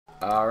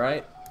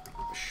Alright.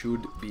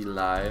 Should be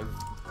live.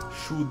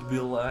 Should be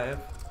live.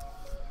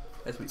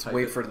 Let's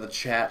wait for the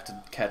chat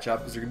to catch up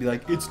because they're gonna be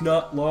like, it's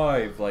not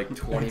live. Like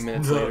 20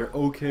 minutes later.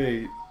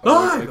 Okay.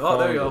 Live! Oh,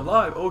 there you go.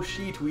 Live. Oh,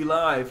 sheet. We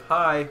live.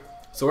 Hi.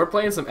 So we're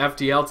playing some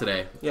FTL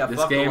today. Yeah, this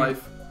fuck game... the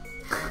life.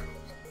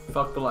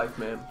 Fuck the life,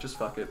 man. Just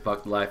fuck it.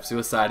 Fuck the life.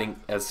 Suiciding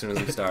as soon as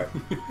we start.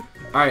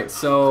 Alright,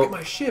 so... Look at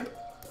my ship.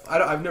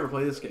 I've never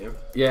played this game.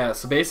 Yeah,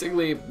 so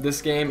basically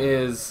this game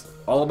is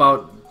all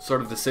about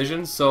sort of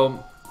decisions.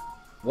 So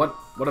what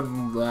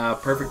a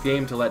perfect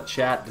game to let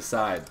chat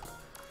decide.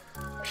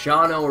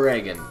 Sean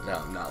O'Regan. No,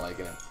 I'm not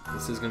liking it.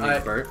 This is going to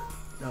be Bert.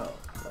 No.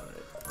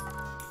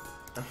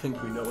 I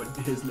think we know what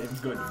his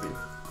name's going to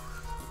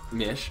be.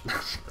 Mish.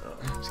 Oh.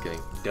 Just kidding.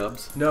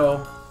 Dubz. No.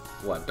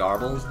 What,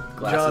 Darble?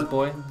 Glasses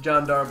boy?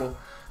 John Darble.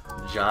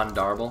 John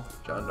Darble?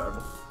 John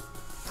Darble.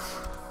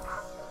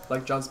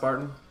 Like John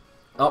Spartan?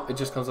 Oh, it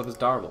just comes up as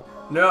Darble.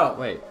 No.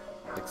 Wait.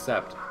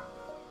 Accept.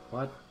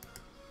 What?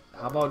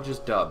 How about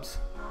just Dubz?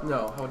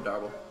 No, how about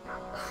Darble?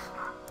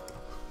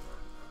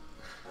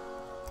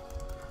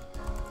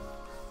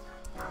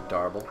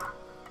 Darble.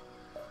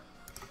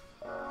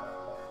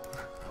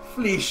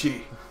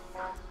 Fleeshy.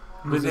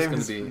 Who's this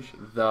going to be?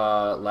 Fleeshy.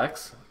 The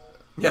Lex?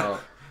 Yeah.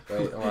 Oh,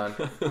 wait, hold on.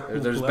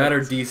 There's better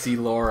DC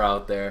lore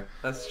out there.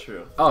 That's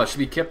true. Oh, it should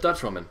be Kip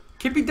Dutchwoman.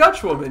 Kippy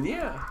Dutchwoman,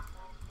 yeah.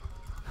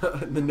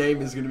 The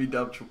name is going to be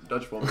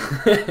Dutchwoman.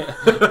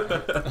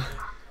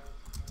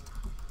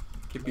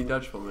 Kippy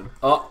Dutchwoman.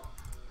 Oh.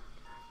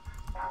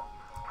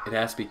 It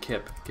has to be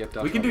Kip. Kip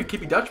Dutchwoman. We can do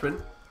Kippy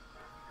Dutchman.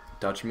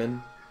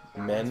 Dutchman?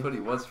 Men? That's what he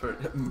was for.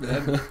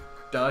 Men.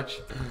 Dutch.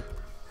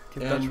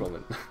 Kip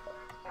Dutchwoman.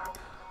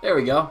 There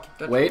we go.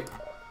 Wait.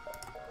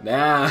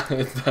 Nah,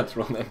 it's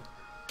Dutchwoman.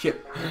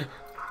 Kip.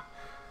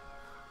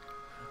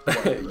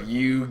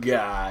 You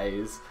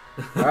guys.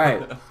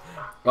 Alright.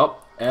 Oh,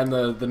 and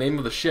the name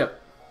of the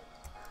ship.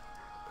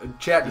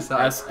 Chat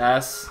decides.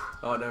 SS.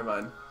 Oh, never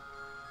mind.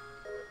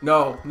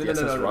 No,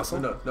 SS Russell?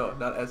 No,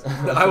 not S.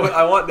 No,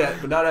 I want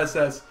that, but not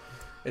SS.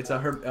 It's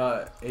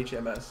her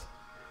HMS.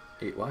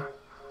 What?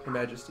 Her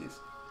Majesty's.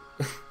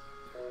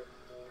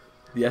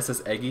 The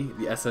SS Eggy,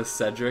 the SS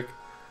Cedric.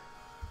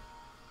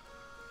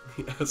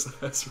 The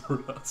SS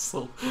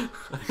Russell. I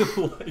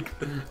like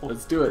that.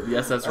 Let's do it. The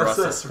SS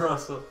Russell. SS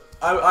Russell.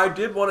 I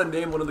did want to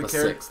name one of the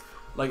characters. Sixth.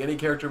 Like any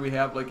character we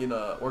have, like in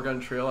Oregon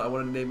Trail, I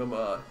want to name him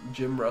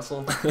Jim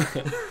Russell.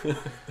 The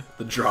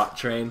Draught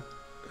Train.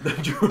 The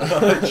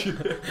Draught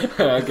Train.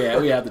 Okay,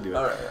 we have to do it.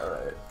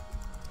 Alright.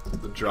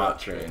 The Draught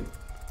Train.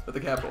 With a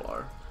capital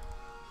R.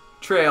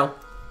 Trail.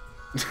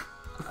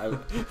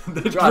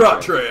 The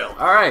Draught Trail.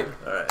 Alright,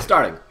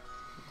 starting.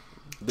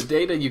 The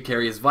data you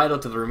carry is vital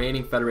to the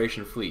remaining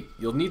Federation fleet.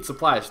 You'll need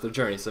supplies for the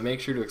journey, so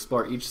make sure to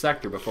explore each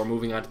sector before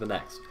moving on to the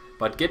next.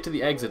 But get to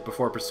the exit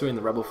before pursuing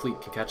the rebel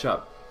fleet can catch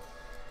up.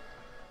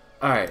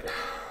 Alright,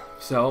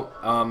 so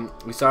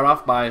we start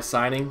off by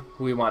assigning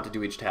who we want to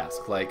do each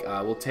task. Like,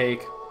 we'll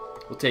take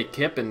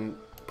Kip and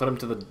put him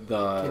to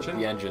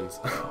the engines.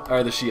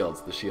 Or the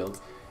shields.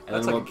 And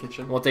that's then like a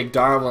kitchen. We'll take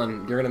Darwin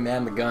and you're going to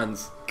man the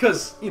guns.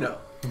 Because, you know,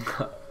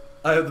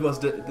 I have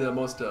the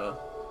most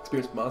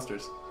experienced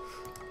monsters.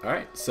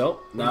 Alright,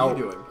 so now... What are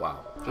you doing?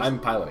 Wow, I'm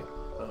piloting.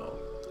 Oh.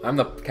 I'm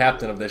the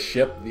captain of this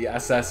ship, the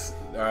SS...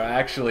 Or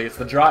actually, it's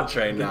the Draught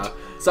Train now.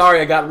 Sorry,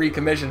 I got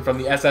recommissioned from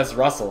the SS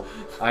Russell.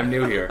 I'm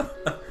new here.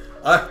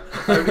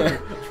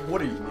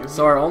 What are you, new?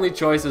 So our only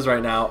choices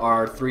right now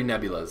are 3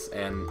 nebulas,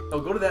 and...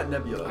 Oh, go to that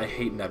nebula. I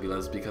hate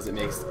nebulas because it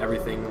makes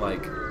everything,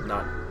 like,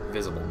 not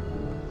visible.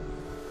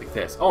 Like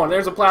this. Oh, and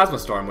there's a plasma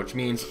storm, which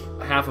means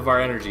half of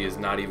our energy is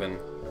not even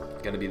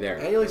going to be there.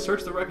 Manually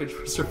search the wreckage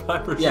for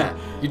survivors. Yeah,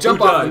 you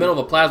jump off in the middle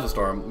of a plasma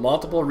storm.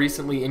 Multiple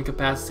recently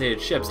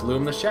incapacitated ships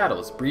loom in the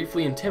shadows,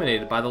 briefly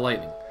intimidated by the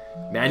lightning.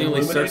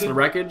 Manually search the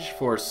wreckage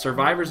for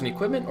survivors and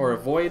equipment, or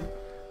avoid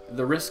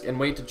the risk and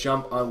wait to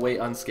jump away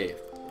unscathed.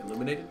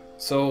 Illuminated?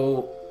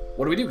 So,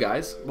 what do we do,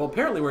 guys? Well,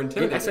 apparently we're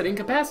intimidated. I said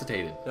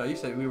incapacitated. No, you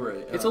said we were...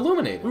 it's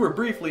illuminated. We were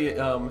briefly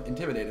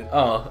intimidated.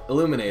 Oh,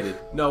 illuminated.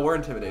 No, we're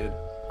intimidated.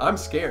 I'm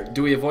scared.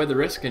 Do we avoid the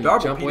risk and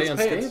Darble jump away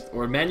unscathed? pants.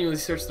 Or manually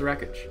search the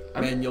wreckage?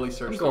 Manually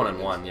search I'm going the on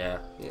wreckage. one, yeah.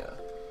 Yeah.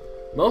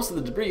 Most of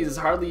the debris is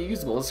hardly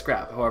usable as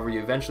scrap. However, you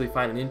eventually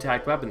find an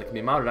intact weapon that can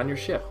be mounted on your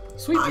ship.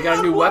 Sweet, we got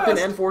a new weapon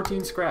and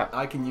 14 scrap.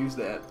 I can use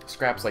that.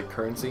 Scrap's like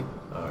currency.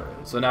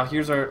 Alright. So now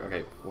here's our...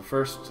 Okay, well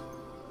first...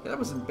 That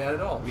wasn't bad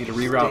at all. We need to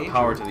reroute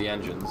power to the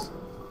engines.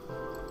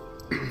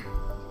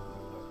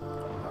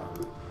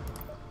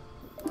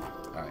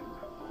 Alright.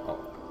 Oh.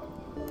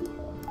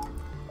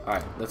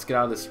 Alright, let's get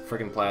out of this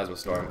freaking plasma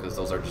storm, because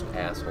those are just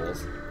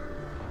assholes.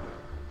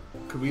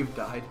 Could we have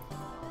died?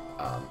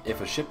 If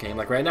a ship came,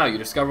 like right now, you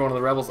discover one of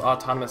the rebels'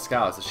 autonomous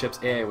scouts. The ship's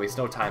AI wastes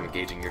no time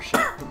engaging your ship.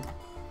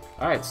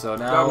 Alright, so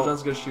now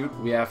Darble gonna shoot.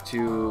 we have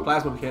to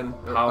Plasma cannon.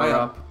 power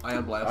up.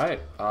 Ion blast.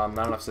 Alright,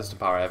 not enough system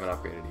power. I haven't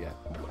upgraded yet.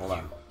 Hold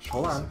on.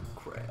 Hold on.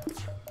 Crap.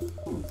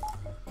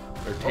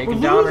 They're taking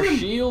down our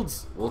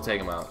shields. We'll take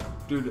them out.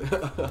 Dude,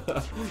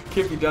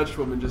 Kippy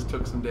Dutchwoman just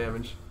took some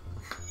damage.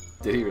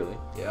 Did he really?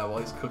 Yeah, while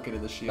he's cooking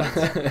in the shields.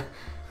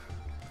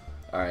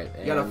 Alright.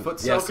 You got a foot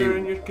soaker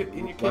in your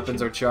kitchen?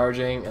 Weapons are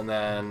charging, and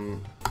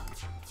then...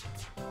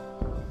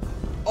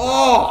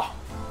 Oh!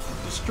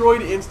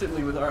 Destroyed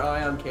instantly with our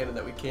ion cannon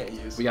that we can't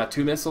use. We got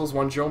 2 missiles,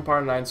 1 drone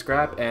part, 9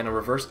 scrap, and a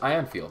reverse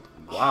ion field.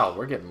 Wow,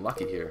 we're getting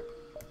lucky here.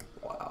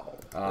 Wow.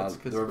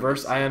 The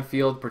reverse ion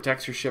field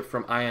protects your ship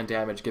from ion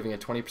damage, giving a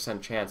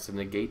 20% chance to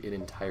negate it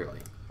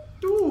entirely.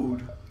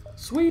 Dude.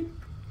 Sweet.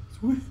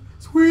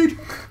 Sweet.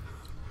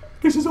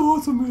 This is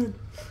awesome, man.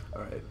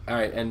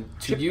 Alright, and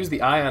to use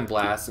the ion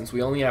blast, since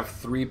we only have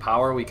 3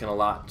 power we can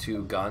allot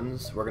to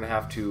guns, we're going to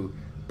have to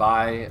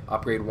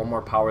upgrade 1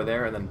 more power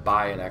there, and then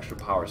buy an extra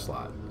power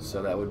slot.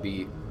 So that would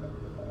be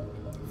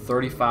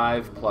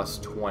 35 plus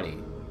 20.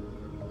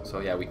 So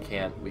yeah, we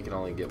can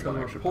only get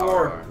 1 extra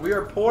power. We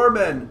are poor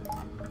men.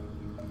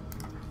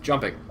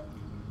 Jumping.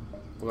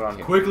 We'll go down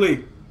here.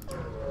 Quickly.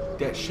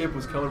 That ship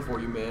was coming for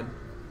you, man.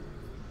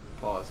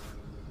 Pause.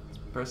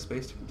 Press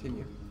space to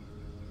continue.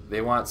 They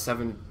want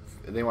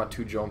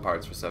 2 drone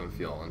parts for 7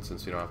 fuel, and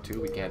since we don't have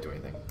 2, we can't do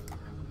anything.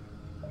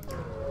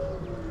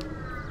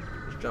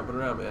 Just jumping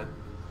around, man.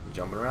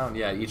 Jumping around.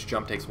 Yeah, each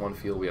jump takes 1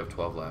 fuel. We have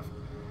 12 left.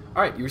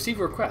 Alright, you receive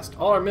a request.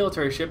 All our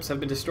military ships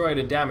have been destroyed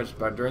and damaged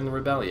during the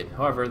rebellion.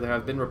 However, there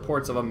have been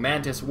reports of a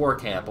Mantis war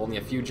camp only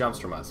a few jumps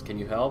from us. Can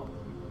you help?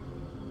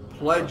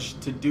 Pledge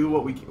to do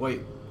what we...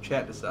 Wait,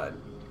 chat decide.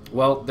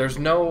 Well, there's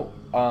no,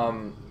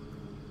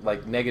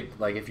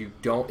 if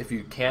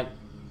you can't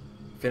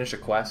finish a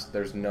quest,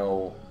 there's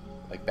no,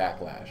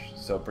 backlash.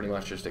 So pretty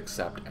much just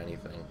accept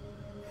anything.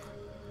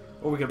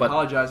 Or we can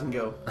apologize and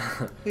go,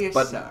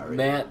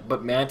 sorry.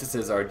 But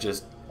mantises are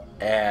just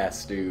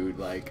ass, dude.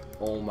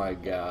 Oh my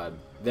god.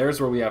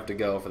 There's where we have to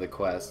go for the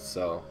quest,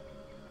 so...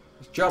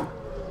 Just jump.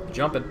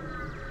 Jumping.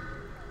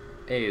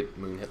 Hey,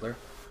 Moon Hitler.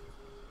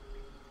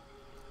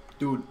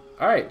 Dude.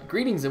 Alright,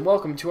 greetings and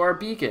welcome to our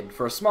beacon.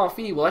 For a small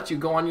fee, we'll let you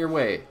go on your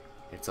way.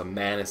 It's a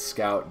Mantis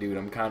scout, dude.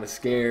 I'm kind of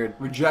scared.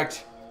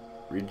 Reject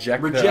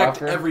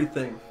Reject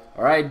everything.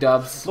 Alright,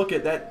 Dubz. Look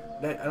at that.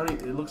 I don't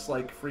even, it looks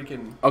like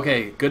freaking...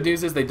 Okay, good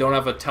news is they don't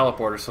have a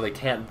teleporter, so they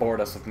can't board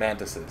us with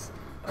mantises.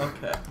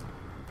 Okay.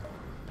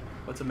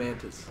 What's a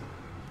mantis?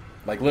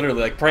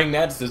 Literally, praying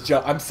mantises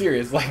jump... I'm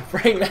serious,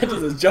 praying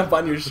mantises jump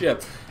on your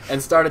ship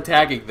and start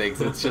attacking things.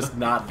 It's just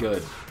not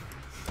good.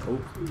 Oh,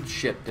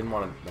 shit. Didn't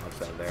want to launch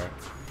that there.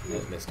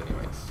 It missed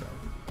anyways, so...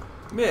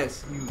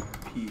 Miss, you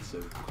piece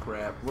of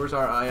crap. Where's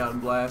our ion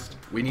blast?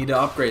 We need to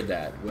upgrade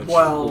that, which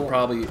will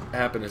probably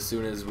happen as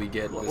soon as we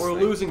get this We're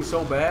losing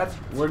so bad.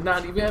 We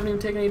haven't even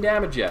taken any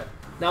damage yet.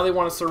 Now they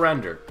want to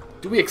surrender.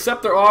 Do we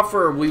accept their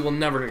offer, or we will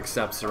never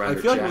accept surrender,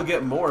 I feel like we'll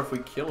get more if we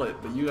kill it,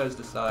 but you guys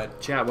decide.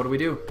 Chat, what do we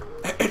do?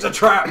 It's a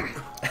trap!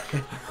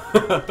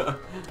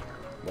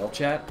 Well,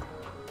 chat.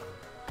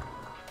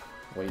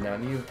 Waiting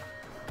on you.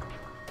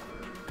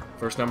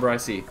 First number I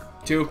see.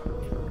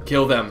 2.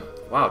 Kill them.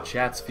 Wow,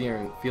 chat's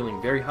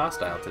feeling very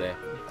hostile today.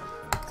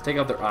 Let's take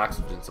out their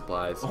oxygen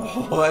supplies.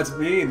 Oh, that's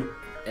mean.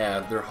 Yeah,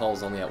 their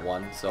hull's only at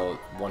 1, so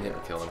 1 hit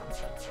will kill them.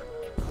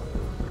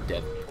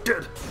 Dead.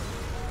 Dead.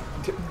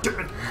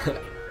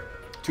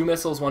 2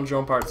 missiles, 1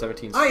 drone part,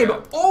 17 scrap. I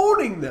am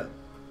owning them.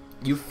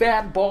 You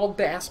fat, bald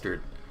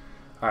bastard.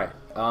 Alright,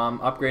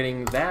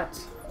 upgrading that.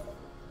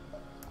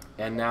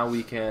 And now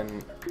we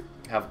can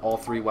have all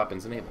 3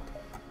 weapons enabled.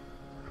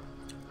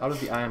 How does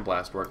the Ion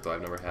Blast work, though?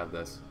 I've never had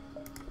this.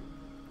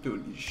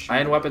 Dude, you shoot.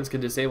 Ion weapons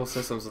can disable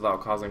systems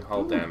without causing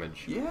hull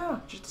damage. Yeah,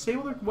 just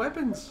disable their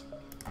weapons.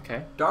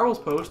 Okay. Darwell's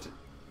post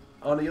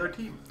on the other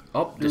team.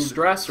 Oh, dude.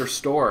 Distress or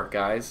store,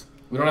 guys.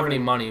 We don't have any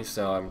money,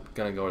 so I'm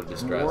gonna go to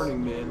distress.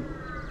 Warning, man.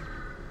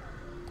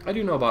 I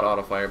do know about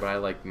autofire, but I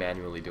like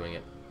manually doing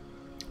it.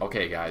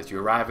 Okay, guys, you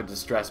arrive at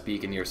Distress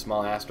Beacon near a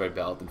small asteroid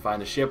belt and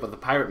find a ship with the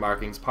pirate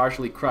markings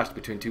partially crushed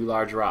between 2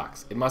 large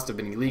rocks. It must have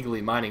been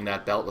illegally mining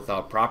that belt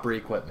without proper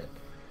equipment.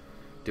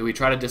 Do we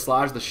try to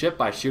dislodge the ship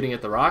by shooting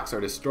at the rocks,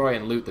 or destroy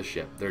and loot the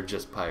ship? They're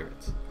just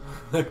pirates.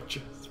 They're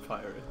just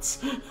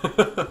pirates.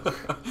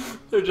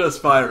 They're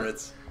just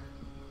pirates.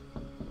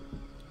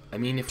 I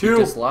mean, if you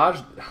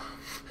dislodge...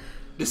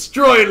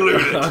 Destroy and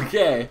loot it!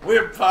 Okay.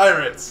 We're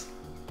pirates.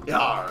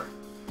 Yarr.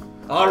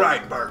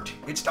 Alright, Bert.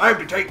 It's time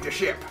to take the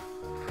ship.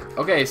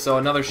 Okay, so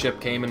another ship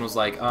came and was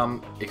like,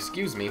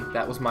 excuse me,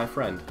 that was my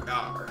friend.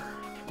 Yarr.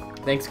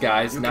 Thanks,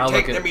 guys. You can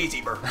take them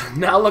easy, Bert.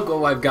 Now look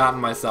what I've gotten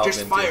myself into.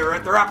 Just fire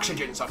at their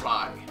oxygen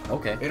supply.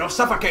 Okay. It'll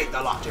suffocate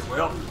the lot, it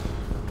will.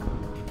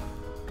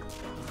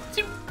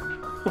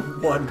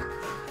 1.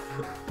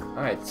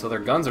 Alright, so their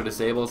guns are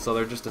disabled, so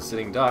they're just a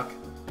sitting duck.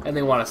 And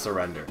they want to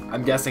surrender.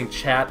 I'm guessing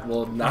chat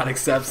will not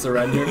accept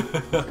surrender.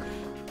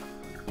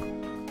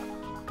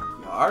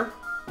 Yarr?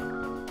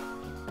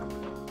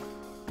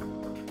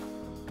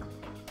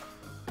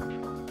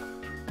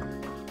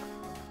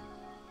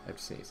 I have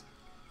to sneeze.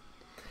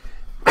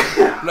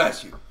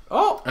 Bless you.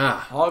 Oh!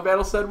 Hog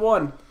Battle said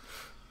 1.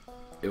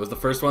 It was the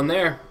first one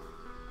there.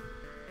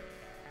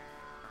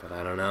 But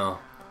I don't know.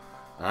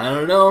 I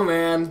don't know,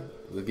 man.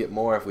 We'll get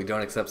more if we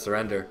don't accept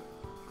surrender.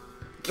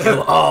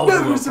 Kill all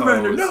no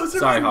surrender, no surrender.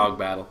 Sorry, Hog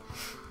Battle.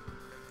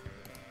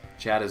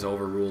 Chat has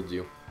overruled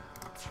you.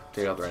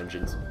 Take out their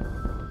engines.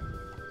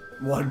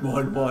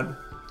 111.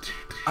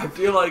 I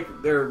feel like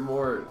they're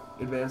more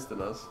advanced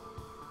than us.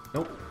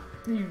 Nope.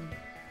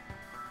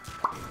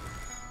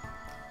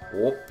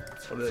 Oh.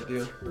 What did that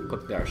do?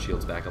 Put our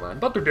shields back online.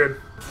 But they're dead.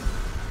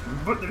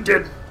 But they're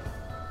dead.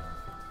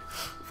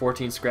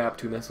 14 scrap,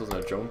 2 missiles,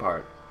 and a drone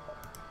part.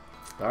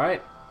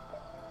 Alright.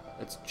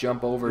 Let's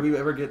jump over. Did we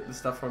ever get the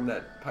stuff from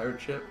that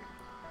pirate ship?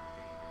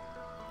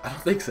 I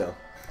don't think so.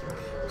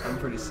 I'm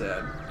pretty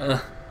sad.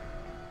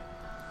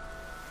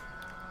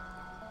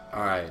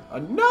 Alright.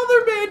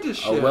 Another mantis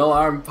ship! A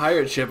well-armed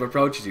pirate ship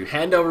approaches you.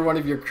 Hand over one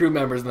of your crew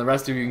members and the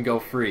rest of you can go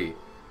free.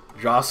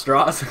 Draw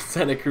straws and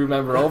send a crew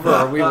member over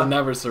or we will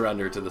never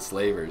surrender to the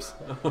slavers.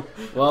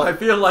 Well, I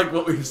feel like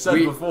what we've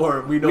said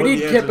before. We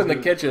need Kip in the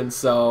kitchen,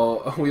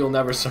 so we will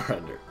never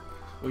surrender.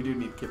 We do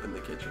need Kip in the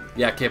kitchen.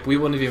 Yeah, Kip, we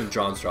wouldn't have even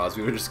drawn straws.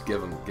 We would just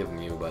give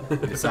them you, but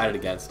we decided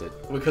against it.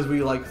 Because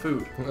we like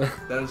food.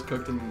 That is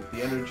cooked in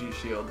the energy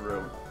shield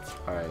room.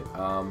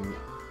 Alright,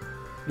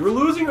 we're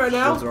losing right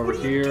now. shields are over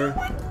here.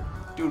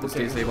 Dude, Let's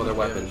disable their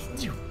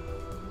weapons.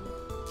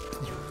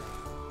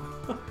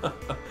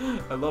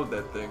 I love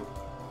that thing.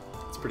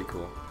 It's pretty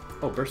cool.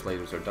 Oh, burst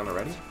lasers are done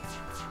already?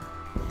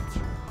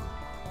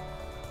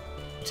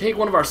 Take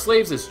one of our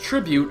slaves as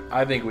tribute.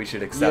 I think we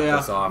should accept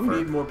this offer. We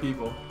need more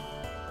people.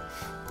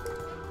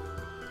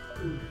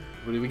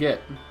 What do we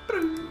get?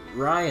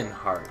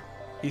 Reinhardt.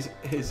 Is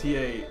he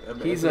a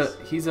mantis?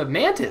 He's a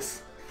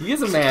mantis. He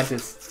is a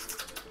mantis.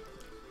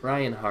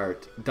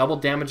 Reinhardt. Double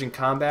damage in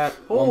combat,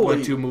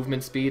 1.2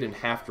 movement speed, and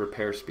half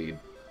repair speed.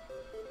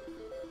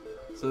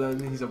 So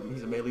then he's a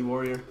melee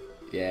warrior.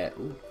 Yeah.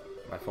 Ooh,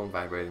 my phone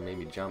vibrated, made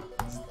me jump.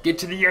 Get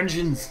to the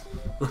engines.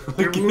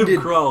 They're wounded.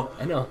 Crow.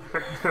 I know.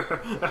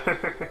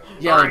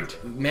 Yeah,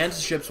 like,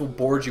 mantis ships will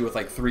board you with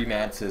like 3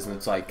 mantises, and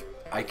it's like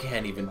I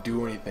can't even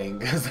do anything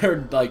because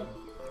they're like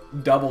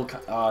double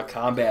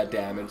combat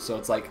damage. So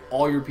it's like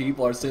all your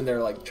people are sitting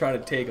there like trying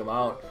to take them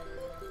out.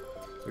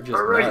 They're just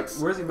nuts.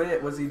 Where's he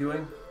been? What's he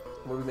doing?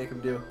 What do we make him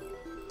do?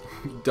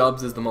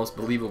 Dubz is the most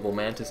believable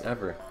mantis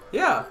ever.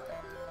 Yeah.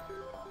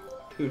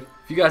 Dude.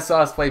 If you guys saw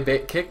us play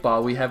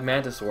kickball, we have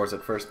mantis wars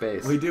at first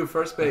base. We do.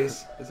 First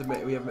base.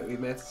 We have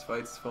mantis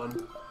fights. It's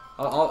fun.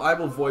 I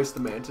will voice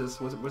the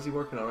mantis. What's he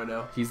working on right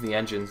now? He's the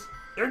engines.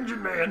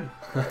 Engine man.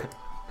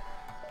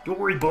 Don't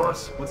worry,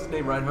 boss. What's his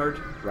name? Reinhardt?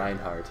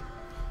 Reinhardt.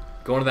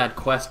 Going to that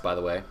quest, by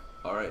the way.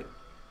 Alright.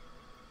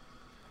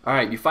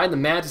 Alright, you find the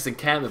mantis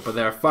encampment, but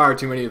there are far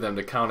too many of them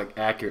to count it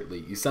accurately.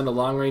 You send a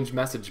long-range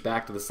message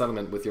back to the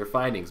settlement with your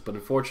findings, but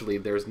unfortunately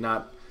there's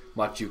not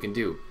much you can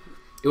do.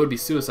 It would be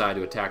suicide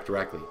to attack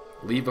directly.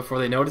 Leave before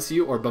they notice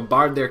you, or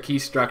bombard their key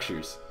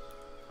structures.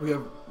 We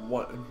have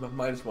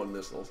 -1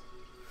 missiles.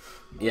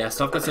 Yeah,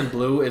 stuff that's in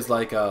blue is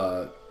like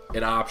an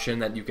option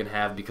that you can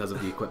have because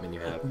of the equipment you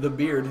have. The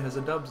beard has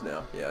a Dubz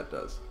now. Yeah, it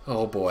does.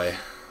 Oh boy.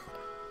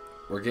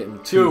 We're getting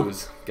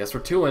 2s. Guess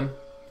we're 2-ing.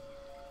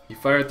 You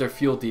fire at their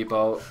fuel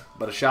depot,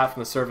 but a shot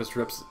from the surface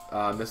rips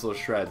missile to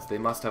shreds. They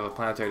must have a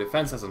planetary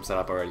defense system set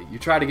up already. You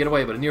try to get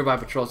away, but a nearby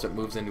patrol ship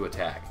moves in to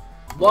attack.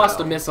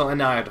 Lost a missile, and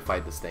now I have to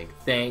fight this thing.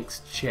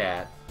 Thanks,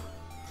 chat.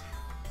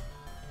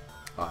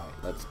 Alright,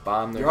 let's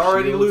bomb their You're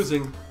already shields.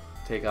 losing.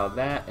 Take out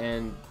that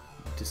and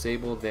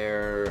disable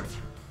their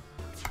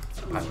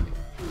piloting.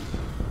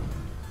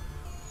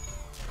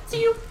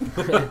 See you.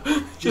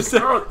 Just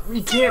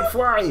we can't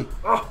fly.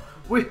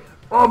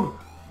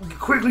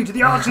 Quickly to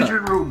the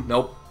oxygen room.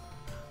 Nope.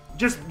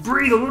 Just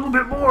breathe a little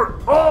bit more.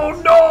 Oh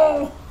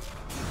no!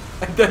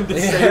 And then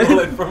disable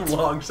it from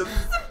long. So,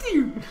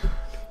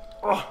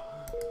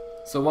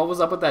 So what was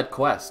up with that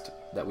quest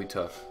that we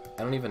took?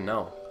 I don't even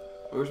know.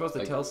 we were supposed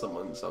to tell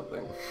someone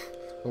something.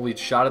 Well, we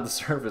shot at the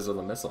surface with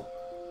a missile.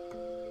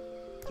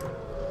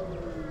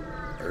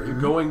 You're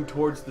going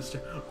towards the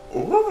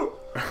Oh!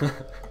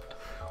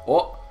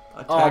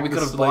 Oh, we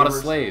could have bought a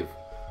slave.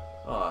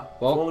 Well,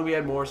 if Well, only we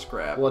had more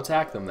scrap. we'll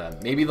attack them then.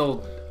 Maybe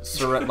they'll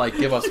like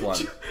give us one.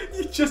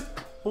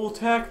 We'll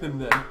attack them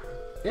then.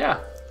 Yeah.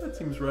 That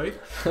seems right.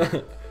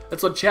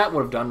 That's what chat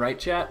would have done, right,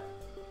 chat?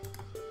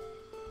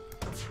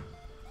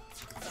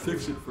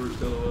 Fix it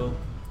first, LOL.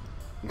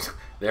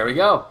 There we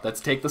go. Let's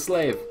take the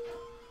slave.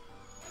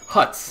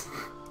 Huts.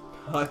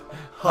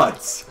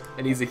 Huts.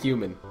 And he's a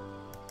human.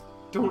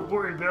 Don't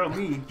worry about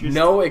me. Just...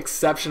 No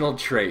exceptional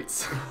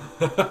traits.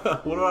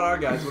 What about our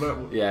guys?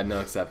 Yeah,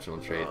 no exceptional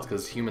traits,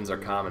 because humans are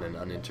common and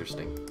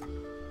uninteresting.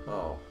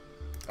 Oh.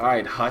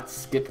 Alright,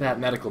 Huts, get to that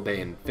medical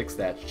bay and fix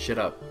that shit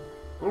up.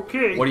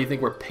 Okay. What do you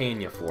think we're paying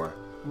you for?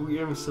 We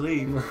have a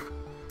slave.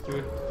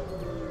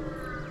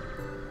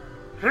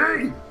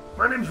 Hey,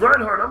 my name's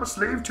Reinhardt. I'm a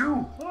slave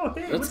too. Oh,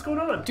 hey, what's going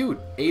on? Dude,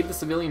 aid the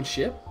civilian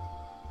ship?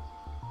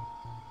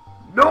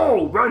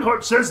 No,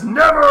 Reinhardt says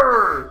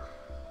never.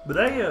 But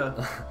I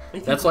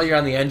That's why you're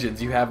on the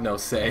engines. You have no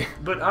say.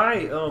 But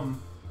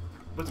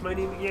what's my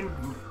name again?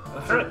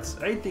 Huts.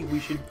 I think we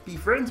should be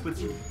friends with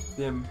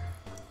them.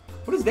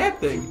 What is that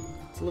thing?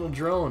 It's a little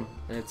drone,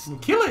 and it's...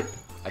 Kill it!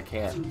 I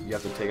can't. You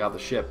have to take out the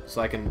ship,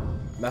 so I can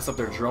mess up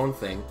their drone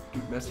thing,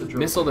 Dude,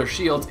 missile their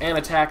shields, and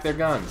attack their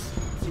guns.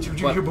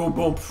 But boom,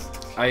 boom.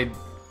 I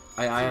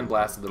ion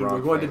blasted the Dude, wrong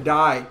we're going thing. to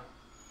die.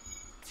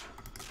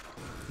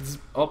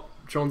 Oh,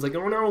 drone's like,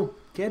 oh no,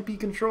 can't be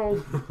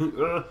controlled.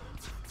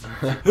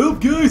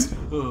 Help, guys!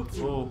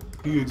 Oh,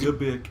 here, get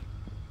back.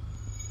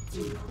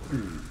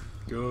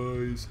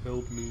 Guys,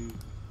 help me.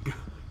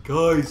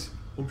 Guys,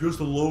 I'm just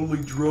a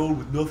lonely drone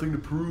with nothing to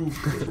prove.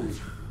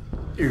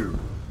 Ew.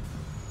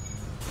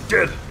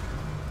 Dead.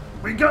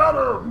 We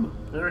got him.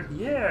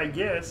 Yeah, I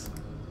guess.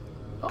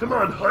 Come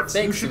on, Hutz.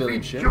 Thanks, you should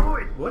civilian be ship.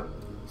 joined. What?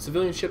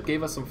 Civilian ship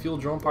gave us some fuel,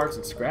 drone parts,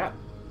 and scrap.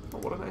 Oh,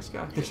 what a nice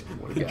guy.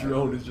 What a The guy.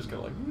 drone is just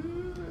kind of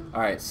like...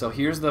 Alright, so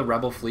here's the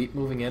rebel fleet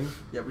moving in.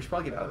 Yeah, we should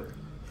probably get out of there.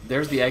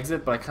 There's the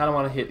exit, but I kind of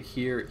want to hit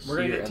here, We're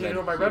gonna here, get and taken then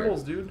over by here.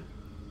 rebels, dude.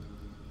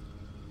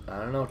 I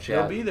don't know, They'll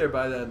chat. be there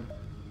by then.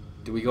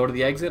 Do we go to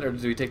the exit, or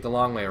do we take the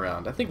long way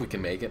around? I think we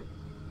can make it.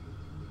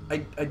 I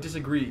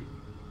disagree.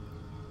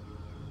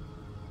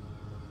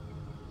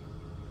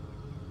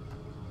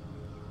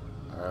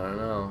 I don't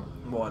know.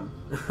 One.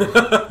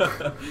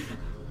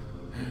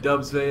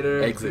 Dubz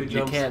Vader. Exit. two You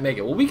jumps. can't make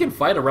it. Well, we can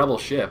fight a rebel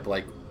ship,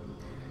 like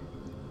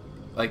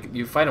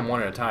you fight them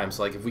one at a time.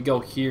 So like if we go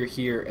here,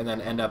 here, and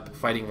then end up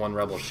fighting one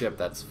rebel ship,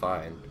 that's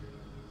fine.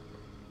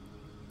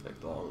 Take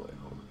the long way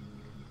home.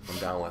 I'm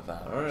down with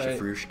that. All right.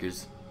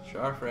 Shafrushkas.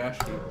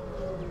 Sharfrashki.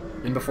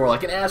 And before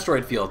like an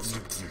asteroid field.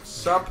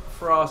 Sup,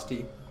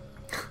 Frosty.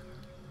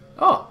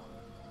 Oh.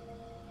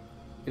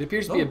 It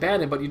appears to be Oh.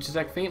 abandoned, but you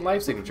detect faint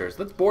life signatures.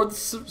 Let's board the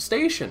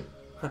station.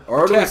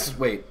 Or do we,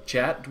 wait,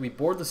 chat, do we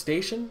board the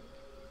station?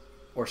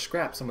 Or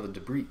scrap some of the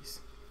debris?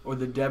 Or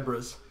the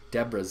Debras.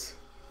 Debras.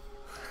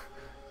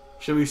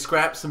 Should we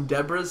scrap some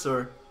Debras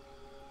or...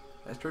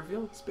 Asteroid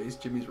field? Space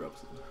Jimmy's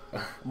Robson.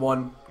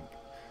 One.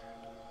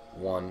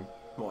 One.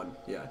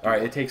 Yeah.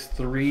 Alright, it takes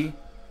 3.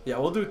 Yeah,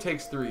 we'll do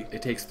takes 3.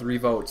 It takes 3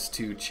 votes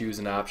to choose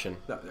an option.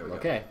 No, there we go.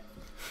 Okay.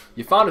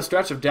 You found a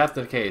stretch of death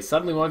decay.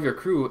 Suddenly one of your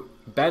crew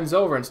bends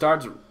over and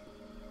starts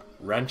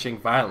wrenching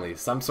violently.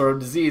 Some sort of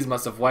disease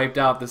must have wiped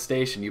out the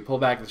station. You pull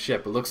back the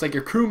ship. It looks like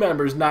your crew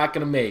member's not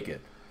going to make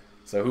it.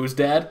 So who's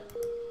dead?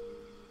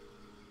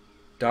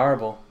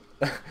 Darble.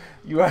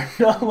 You are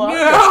no longer...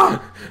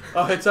 Yeah!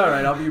 Oh, it's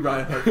alright. I'll be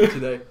Reinhardt for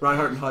today.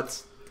 Reinhardt and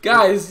Hutz.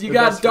 Guys, you The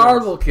got best friends.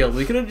 Darble killed.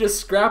 We could have just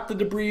scrapped the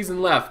debris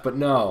and left, but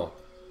no.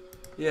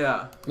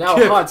 Yeah. Now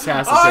Hutz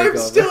has to take I'm over.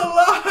 still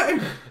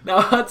alive!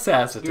 Now Hutz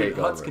has to Dude, take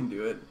Hutz over. can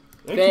do it.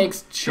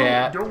 Thanks,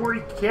 chat. Don't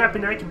worry,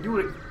 Captain. I can do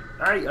it.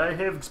 I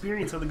have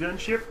experience on the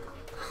gunship.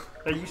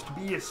 I used to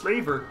be a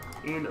slaver.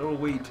 And, oh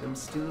wait, I'm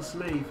still a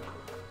slave.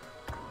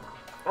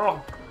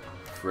 Oh,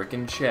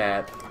 Frickin'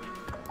 chat.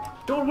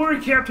 don't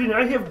worry, Captain.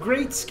 I have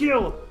great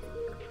skill.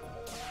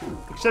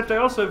 Except I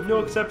also have no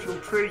exceptional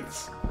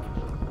traits.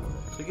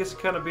 So I guess it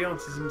kind of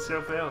balances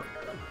himself out.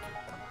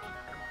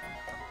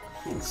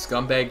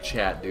 Scumbag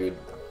chat, dude.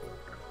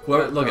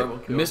 Whoever, That's look at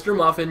horrible kill. Mr.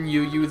 Muffin,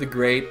 you the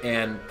Great,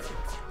 and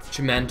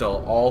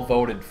Chimento all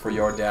voted for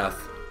your death.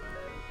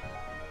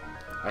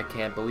 I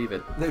can't believe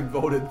it. They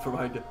voted for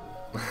my death.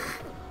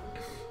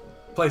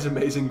 Plays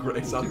Amazing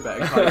Grace on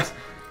bagpipes.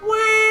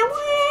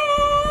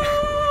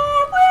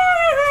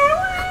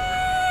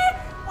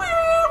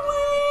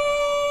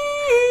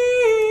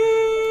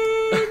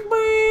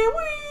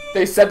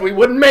 They said we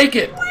wouldn't make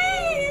it.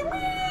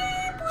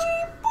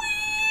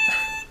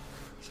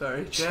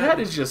 Sorry, Chat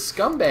is just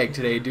scumbag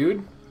today,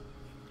 dude.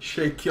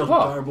 Shay killed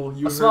Whoa, Darble.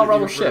 You a small heard it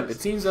rebel here ship. first.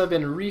 It seems to have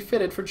been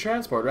refitted for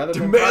transport rather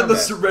than Demand the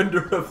combat.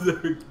 surrender of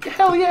their...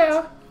 Hell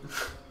yeah!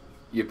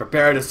 You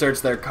prepare to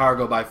search their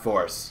cargo by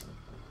force.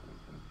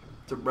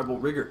 It's a rebel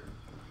rigger.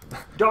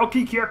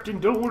 Donkey Captain,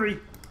 don't worry.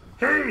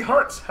 Hey,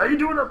 Hutz, how you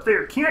doing up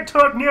there? Can't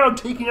talk now, I'm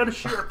taking out a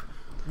ship.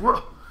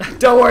 Whoa.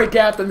 Don't worry,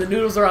 Captain. The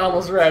noodles are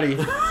almost ready.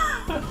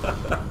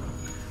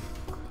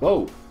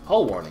 Whoa!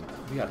 Hull warning.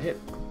 We got hit.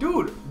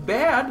 Dude,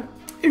 bad.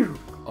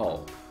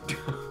 Oh.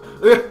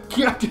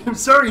 Captain, I'm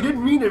sorry,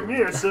 didn't mean to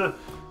miss.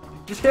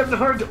 Just having a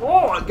hard to.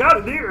 Oh, I got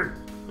it there.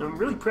 I'm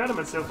really proud of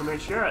myself on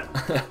that shot.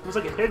 It was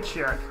like a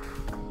headshot.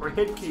 Or a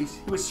head case.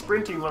 He was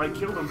sprinting when I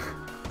killed him.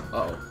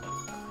 Uh-oh.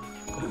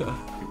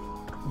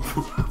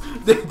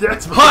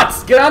 That's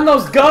Hutz! Get on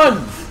those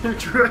guns! I'm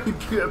trying,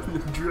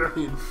 Captain, I'm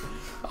trying.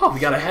 Oh, we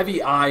got a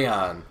heavy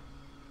ion.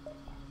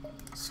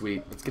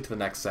 Sweet. Let's get to the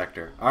next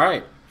sector.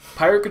 Alright.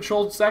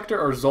 Pirate-controlled sector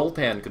or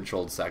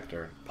Zoltan-controlled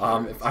sector?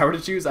 If I were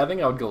to choose, I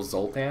think I would go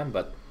Zoltan,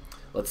 but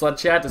let's let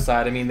chat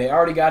decide. I mean, they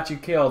already got you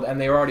killed,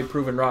 and they were already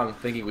proven wrong,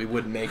 thinking we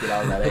wouldn't make it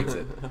out of that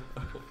exit.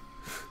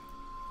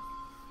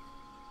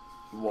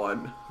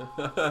 1.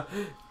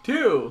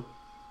 2.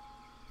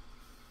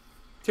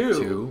 2.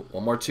 2.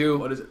 One more 2.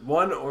 What is it?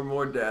 1 or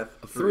more death.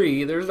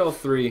 3. There's no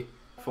 3.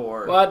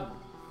 4. What?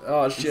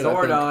 Oh, shit.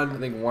 Zordon. I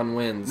think 1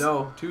 wins.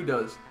 No, 2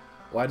 does.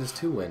 Why does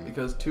 2 win?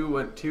 Because 2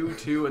 went 2,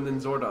 2, and then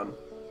Zordon.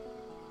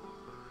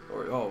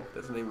 Or, oh,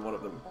 that's not even one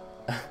of them.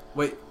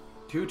 Wait,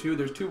 2, 2,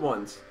 there's 2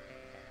 1s.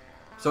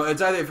 So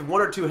it's either if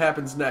 1 or 2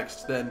 happens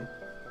next, then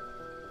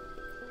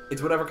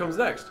it's whatever comes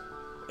next.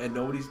 And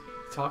nobody's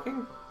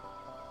talking?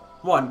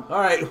 1.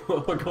 Alright,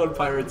 we're going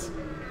pirates.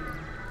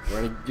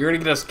 You're gonna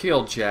get us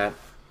killed, chat.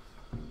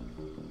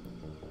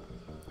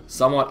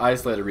 Somewhat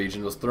isolated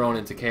region was thrown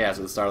into chaos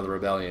at the start of the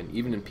rebellion.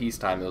 Even in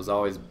peacetime, it was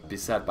always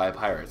beset by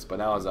pirates. But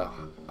now, as a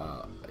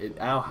It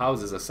now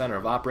houses a center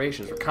of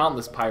operations for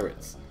countless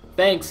pirates.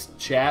 Thanks,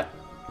 chat.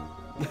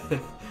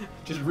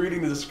 Just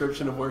reading the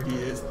description of where he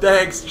is.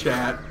 Thanks,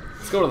 chat.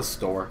 Let's go to the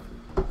store.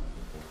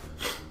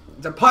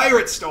 It's a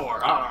pirate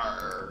store.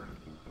 Arr.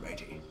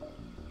 Righty.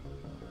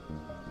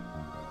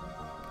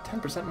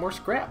 10% more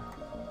scrap.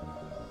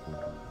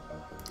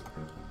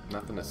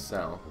 Nothing to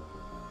sell.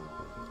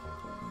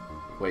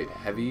 Wait,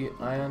 heavy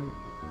ion?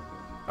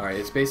 Alright,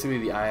 it's basically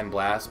the ion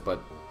blast,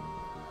 but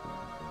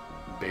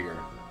bigger.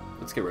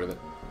 Let's get rid of it.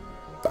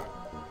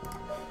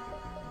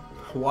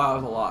 Wow,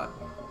 that's a lot.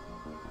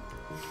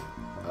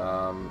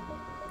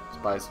 Let's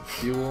buy some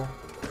fuel.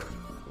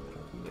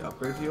 The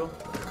upgrade fuel?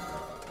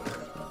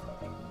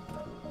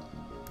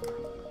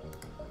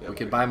 We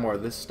can buy more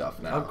of this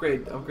stuff now.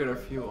 Upgrade our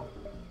fuel.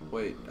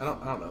 Wait, I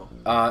don't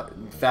know.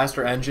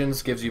 Faster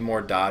engines gives you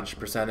more dodge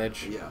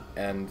percentage. Yeah.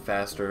 And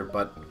faster,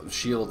 but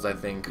shields I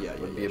think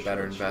would be a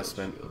better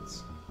investment.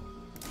 Shields.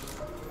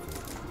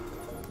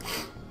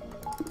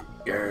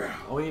 Yeah.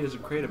 All we need is a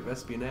crate of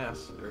espionage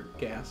or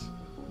gas.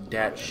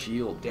 Dat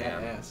shield,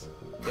 Dat man. ass.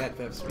 Dat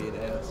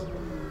espionage.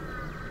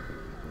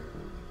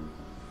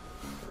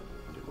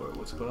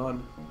 What's going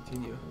on?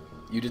 Continue.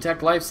 You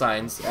detect life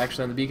signs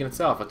actually on the beacon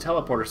itself. A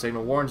teleporter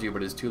signal warns you,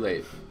 but it's too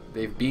late.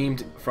 They've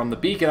beamed from the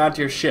beacon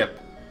onto your ship.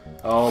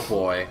 Oh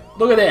boy.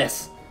 Look at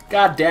this!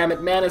 God damn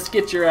it, Manus,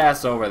 get your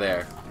ass over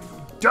there.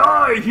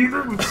 Die,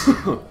 heathens!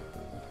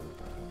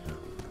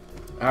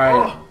 Alright.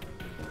 Oh,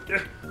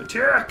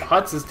 attack!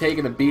 Hutz is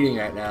taking a beating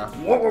right now.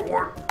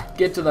 What?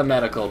 Get to the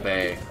medical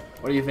bay.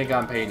 What do you think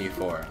I'm paying you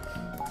for?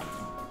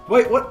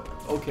 Wait, what?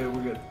 Okay,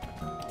 we're good.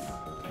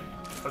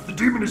 The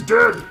demon is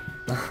dead!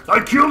 I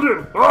killed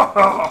him!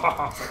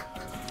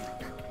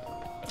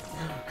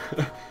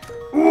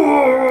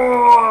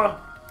 Oh!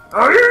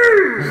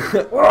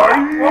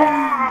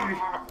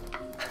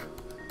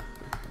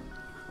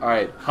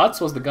 Alright, Hutz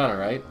was the gunner,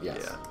 right?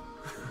 Yes.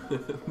 Yeah.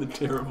 The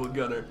terrible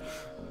gunner.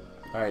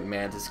 Alright,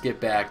 Mantis, get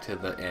back to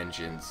the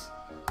engines.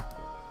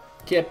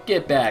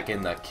 Get back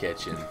in the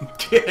kitchen.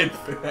 Get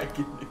back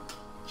in the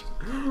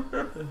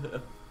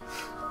kitchen.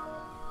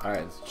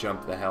 Alright, let's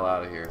jump the hell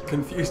out of here.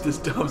 Confused as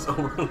Dubz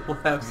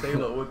overlaps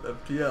Halo with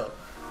FTL.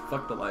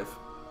 Fuck the life.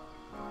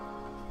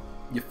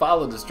 You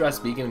follow the distress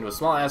beacon into a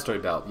small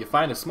asteroid belt. You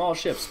find a small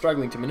ship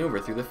struggling to maneuver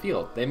through the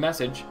field. They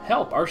message,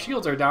 "Help, our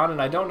shields are down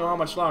and I don't know how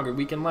much longer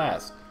we can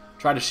last.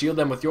 Try to shield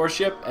them with your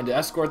ship and to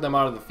escort them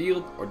out of the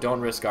field, or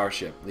don't risk our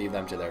ship. Leave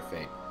them to their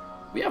fate."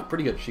 We have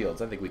pretty good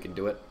shields. I think we can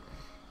do it.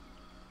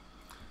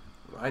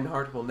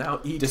 Reinhardt will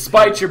now eat.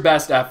 Despite your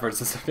best efforts,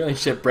 the civilian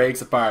ship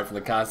breaks apart from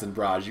the constant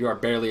barrage. You are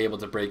barely able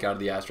to break out of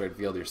the asteroid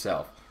field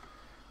yourself.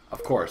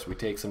 Of course, we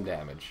take some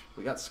damage.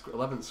 We got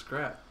 11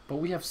 scrap. But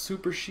we have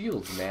super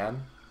shields,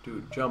 man.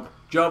 Dude, jump.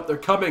 Jump, they're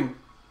coming.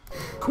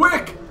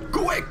 Quick!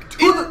 Quick!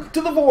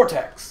 To the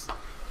vortex!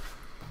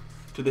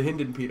 To the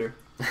Hinden Peter.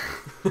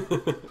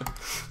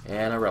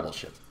 And a rebel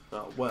ship.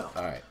 Oh, well.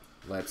 Alright,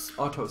 let's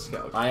Auto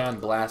Scout. ion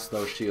blast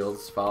those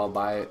shields, followed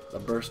by a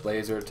burst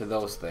laser to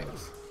those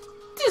things.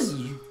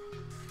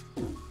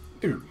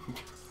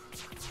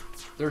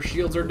 Their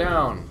shields are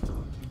down.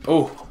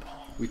 Oh,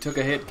 we took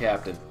a hit,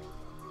 Captain.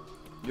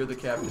 You're the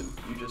captain.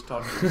 You just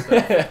talked to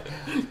yourself.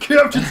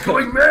 Captain's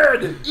going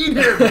mad! Eat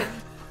him!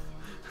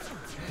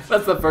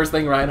 That's the first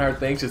thing Reinhardt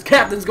thinks is,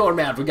 Captain's going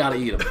mad, we gotta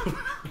eat him.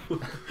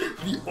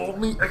 The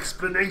only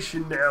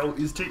explanation now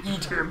is to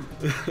eat him.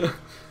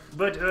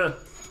 But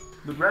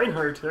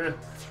Reinhardt,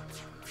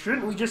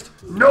 shouldn't we just...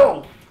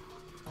 No!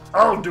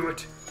 I'll do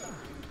it.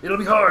 It'll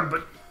be hard,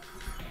 but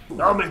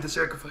I'll make the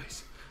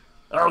sacrifice.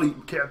 I'll eat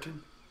him,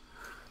 Captain.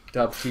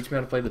 Dubz, teach me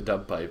how to play the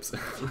dub pipes.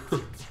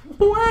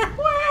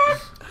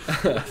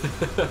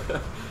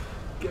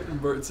 Getting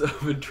Bert's a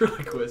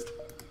ventriloquist.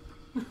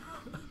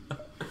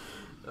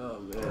 Oh,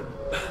 man.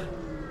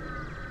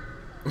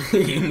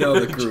 You know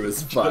the crew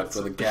is fucked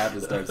when the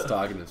captain starts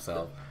talking to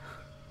himself.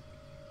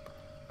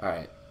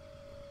 Alright.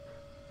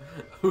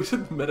 Who's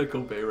in the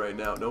medical bay right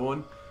now? No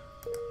one?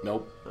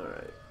 Nope.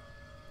 Alright.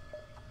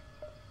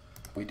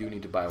 We do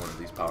need to buy one of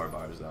these power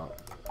bars, though.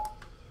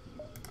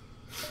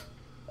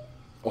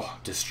 Oh,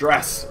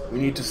 distress! We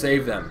need to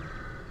save them.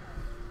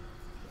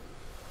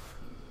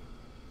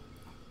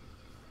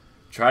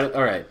 Try to...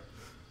 Alright.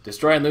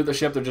 Destroy and loot the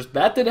ship. They're just...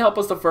 That didn't help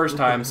us the first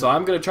time, so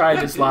I'm going to try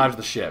to dislodge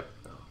the ship.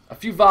 A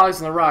few volleys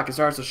in the rock, it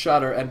starts to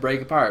shudder and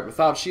break apart.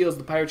 Without shields,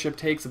 the pirate ship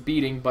takes a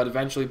beating, but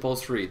eventually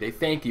pulls free. They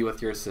thank you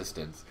with your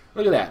assistance.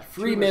 Look at that.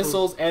 Free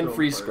missiles and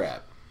free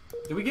scrap.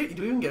 Do we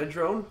even get a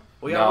drone?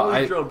 Well, yeah, No, all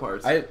these drone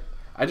parts.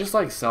 I just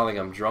like selling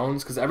them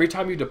drones, because every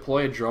time you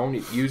deploy a drone,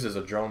 it uses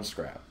a drone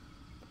scrap.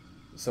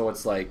 So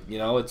it's like, you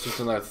know, it's just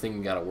another thing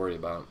you gotta worry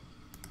about.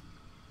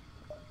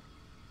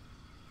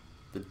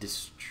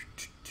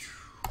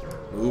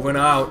 Moving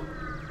out.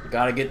 We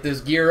gotta get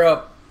this gear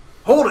up.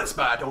 Hold it,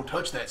 Spy! Don't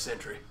touch that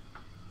sentry.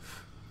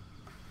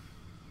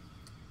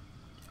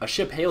 A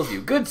ship hails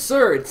you. Good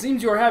sir, it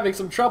seems you are having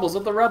some troubles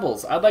with the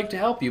rebels. I'd like to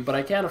help you, but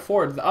I can't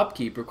afford the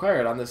upkeep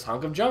required on this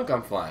hunk of junk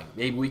I'm flying.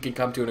 Maybe we can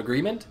come to an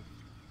agreement?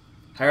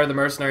 Hire the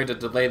mercenary to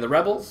delay the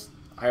rebels.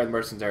 Hire the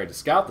mercenary to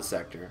scout the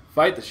sector.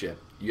 Fight the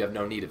ship. You have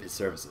no need of his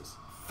services.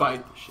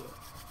 Fight the ship.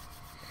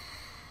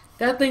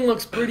 That thing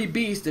looks pretty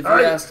beast, if you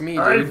ask me,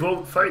 dude. I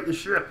vote fight the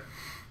ship.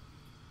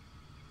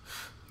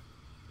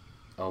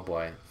 Oh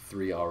boy,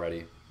 3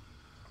 already.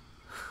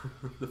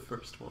 The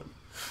first one.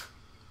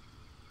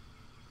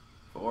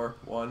 4,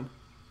 1.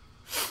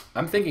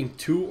 I'm thinking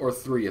 2 or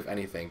 3, if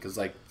anything, because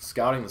like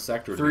scouting the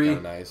sector would be 3, kind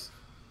of nice.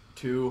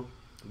 2.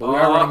 But we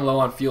are running low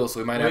on fuel, so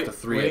we might have to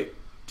 3 it. Wait,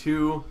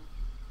 2.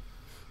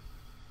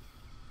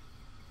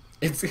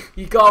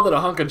 He called it a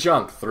hunk of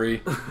junk.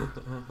 3.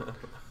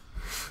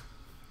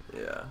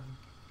 Yeah.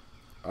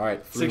 All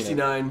right, 3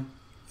 69.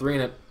 3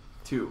 in it.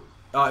 2.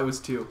 Oh, it was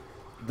 2.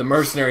 The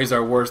mercenaries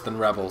are worse than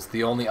rebels.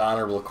 The only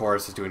honorable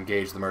course is to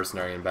engage the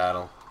mercenary in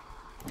battle.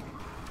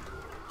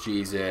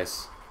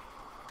 Jesus.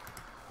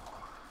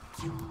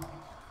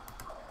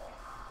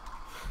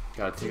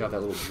 Gotta take out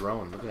that little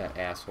drone. Look at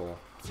that asshole.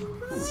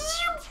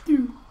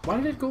 Why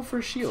did it go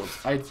for shields?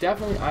 I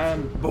definitely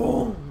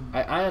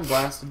ion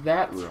blasted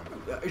that room.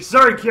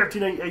 Sorry,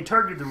 Captain, I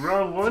targeted the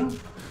wrong one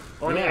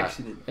on Yeah.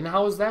 accident. And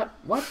how is that?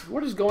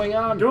 What is going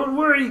on? Don't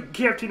worry,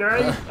 Captain,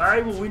 I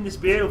will win this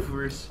battle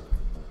for us.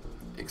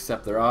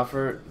 Accept their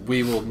offer.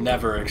 We will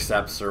never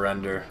accept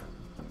surrender.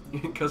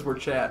 Because we're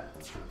chat.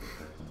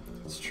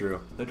 It's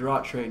true. The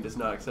draught train does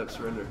not accept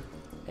surrender.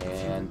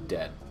 And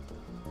dead.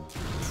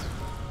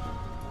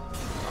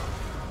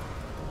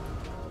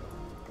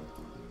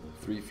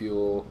 Three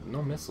fuel.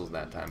 No missiles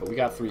that time, but we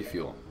got 3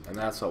 fuel. And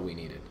that's what we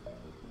needed.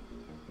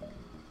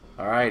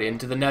 Alright,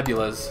 into the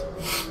nebulas.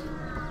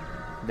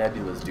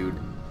 Nebulas, dude.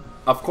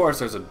 Of course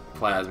there's a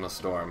plasma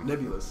storm.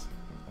 Nebulas.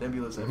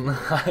 Nebulas everywhere.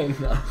 I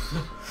know.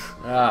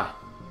 Ah.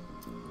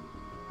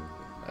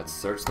 Let's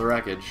search the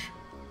wreckage.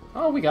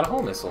 Oh, we got a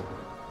hull missile.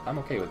 I'm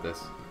okay with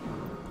this.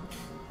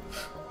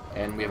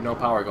 And we have no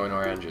power going to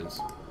our engines.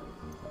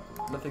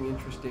 Nothing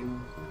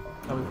interesting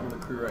coming from the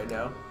crew right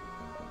now.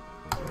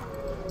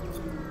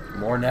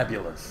 More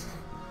nebulas.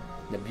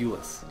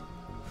 Nebulas.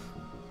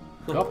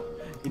 Oh.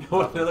 You know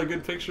what another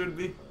good picture would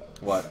be?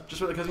 What? Just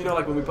because, you know,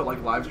 like when we put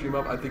like live stream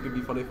up, I think it'd be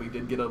funny if we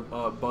did get a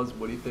Buzz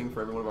Woody thing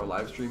for every one of our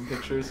live stream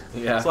pictures.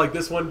 Yeah. So like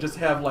this one, just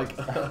have like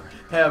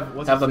what's have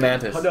his the name?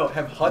 mantis. Oh, no,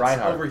 have Hutz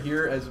Reinhardt. over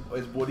here as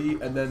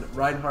Woody, and then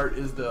Reinhardt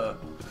is the.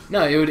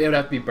 No, it would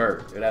have to be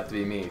Bert. It would have to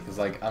be me, because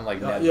like I'm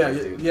like nebulous, yeah,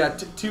 dude. yeah,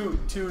 two,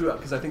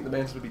 because I think the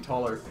mantis would be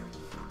taller.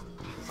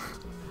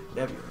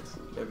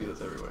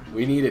 Nebulas everywhere.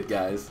 We need it,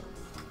 guys.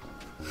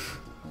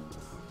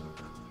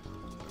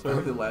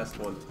 Especially the last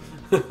one.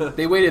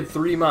 They waited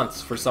 3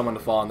 months for someone to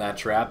fall in that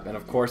trap, and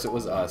of course it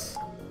was us.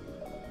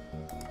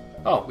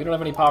 Oh, we don't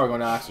have any power going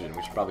to oxygen.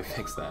 We should probably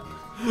fix that.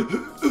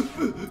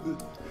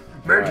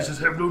 Mantises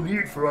have no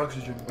need for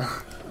oxygen.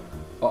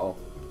 Uh-oh.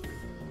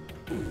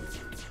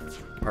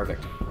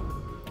 Perfect.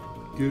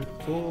 Get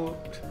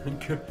fucked.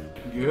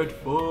 Get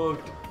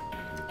fucked.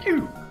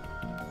 Ew.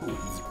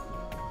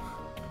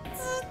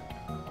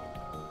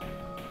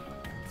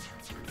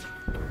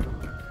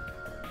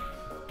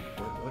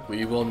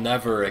 We will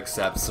never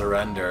accept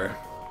surrender.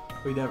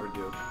 We never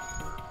do.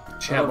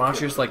 Chat, why don't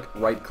you just like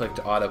right-click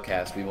to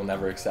autocast? We will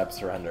never accept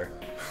surrender.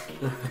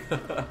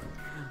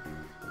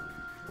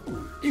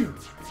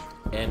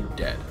 And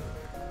dead.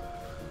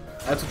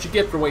 That's what you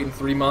get for waiting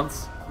 3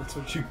 months. That's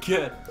what you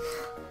get.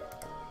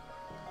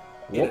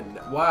 Whoop.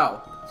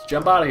 Wow. Let's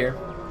jump out of here.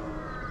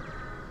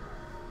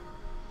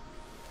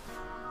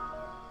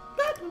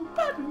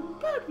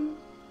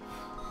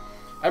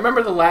 I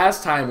remember the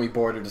last time we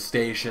boarded a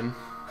station.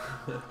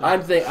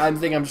 I'm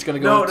thinking I'm just gonna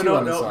go two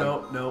on this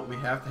one. No. We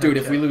have to have Dude,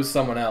 if chat. we lose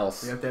someone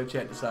else. We have to have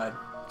chat decide.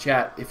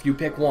 Chat, if you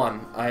pick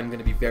one, I'm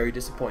gonna be very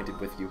disappointed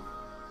with you.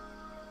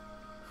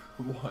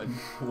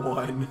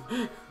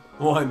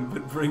 One,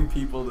 but bring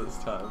people this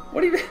time.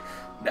 What do you mean?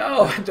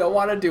 No, I don't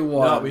want to do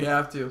one. No, we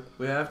have to.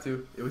 We have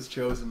to. It was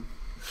chosen.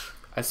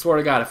 I swear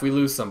to God, if we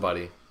lose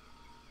somebody.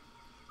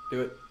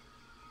 Do it.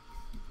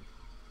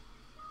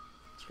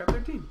 Scrap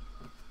 13.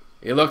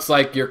 It looks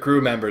like your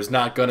crew member's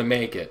not gonna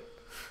make it.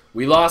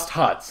 We lost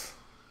Hutz.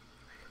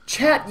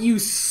 Chat, you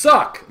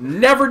suck!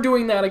 Never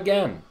doing that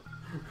again.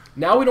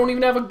 Now we don't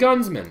even have a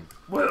gunsman.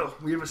 Well,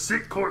 we have a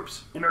sick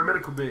corpse in our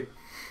medical bay.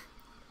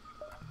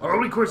 Our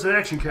only course of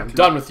action, Captain,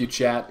 Done with you,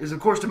 chat. is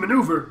of course to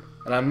maneuver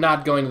And I'm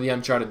not going to the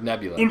Uncharted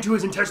Nebula. into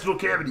his intestinal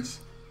cavities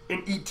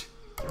and eat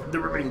the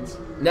remains.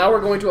 Now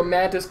we're going to a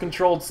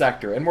Mantis-controlled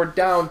sector, and we're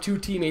down 2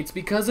 teammates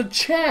because of My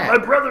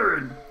chat.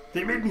 brethren,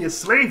 they made me a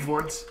slave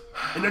once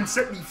and then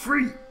set me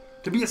free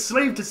to be a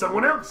slave to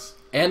someone else.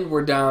 And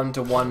we're down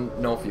to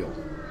 1 no fuel.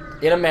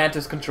 In a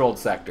Mantis-controlled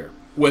sector.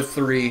 With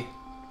 3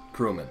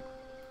 crewmen.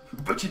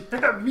 But you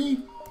have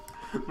me.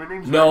 My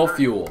name's No Reinhardt.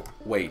 fuel.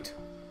 Wait.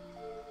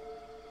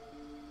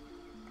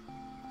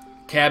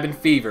 Cabin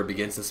fever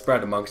begins to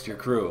spread amongst your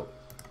crew.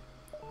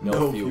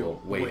 No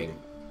fuel. Waiting.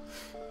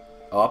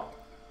 Up.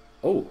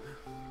 Oh.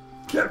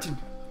 Captain,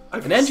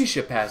 An NG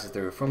ship passes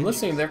through. From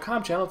listening to their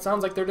comm channel, it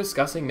sounds like they're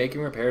discussing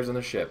making repairs on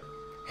the ship.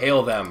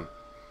 Hail them.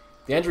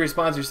 The engine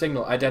responds to your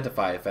signal.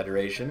 Identify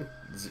Federation.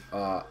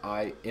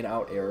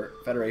 In-out error.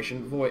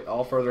 Federation. Void.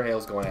 All further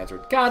hails go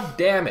unanswered. God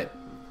damn it.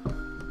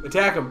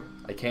 Attack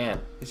him. I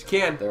can't. Yes, you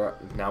can.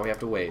 Now we have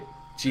to wait.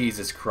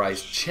 Jesus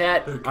Christ.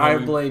 Chet, They're I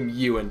coming. blame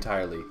you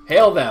entirely.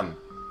 Hail them!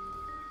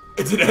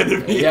 It's an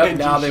enemy. Yep,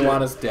 now they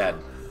want us dead.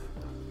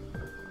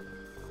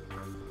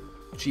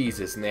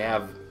 Jesus, and they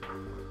have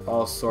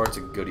all sorts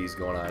of goodies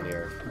going on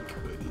here.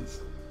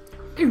 Goodies.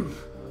 Ooh.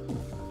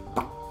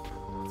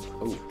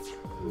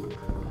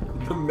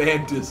 The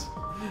mantis.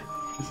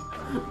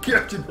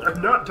 Captain,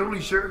 I'm not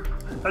totally sure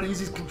how to use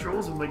these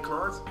controls with my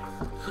claws.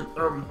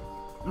 I'm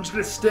just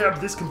gonna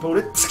stab this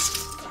component.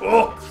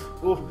 Oh,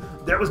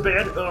 that was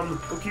bad.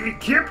 Okay,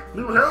 Kip,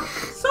 little help.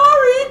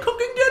 Sorry,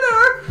 cooking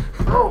dinner.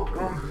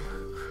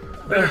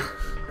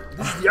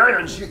 This is the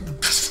ion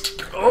shield.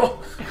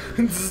 Oh,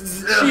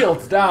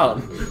 Shields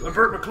down. I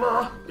burnt my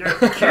claw. Yeah,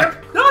 Kip.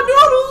 Not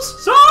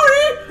noodles.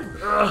 Sorry.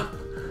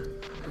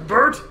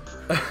 Bert.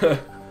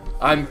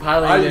 I'm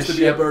piloting I this used to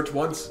be a ship. Bert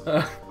once.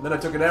 And then I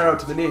took an arrow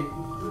to the knee.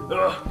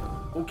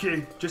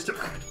 Okay, just a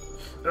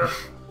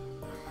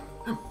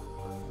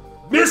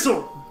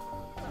missile.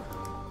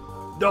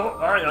 No,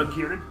 ion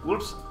cannon.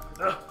 Whoops.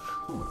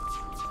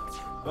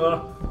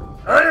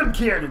 Ion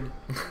cannon.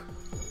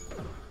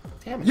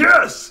 Damn it.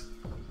 Yes.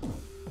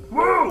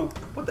 Whoa.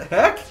 What the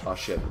heck? Oh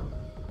shit.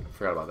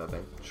 Forgot about that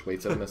thing. Just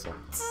waits at a missile.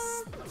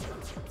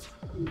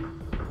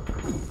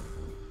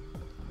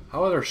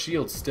 How are their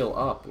shields still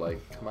up?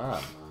 Like, come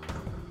on.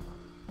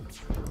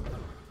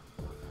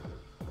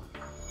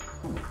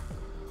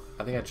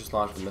 I think I just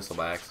launched the missile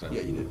by accident.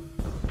 Yeah, you did.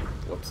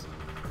 Whoops.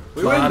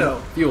 We Come win on. though.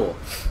 Fuel.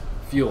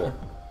 Fuel.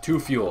 To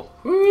fuel.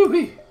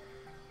 Woo-wee.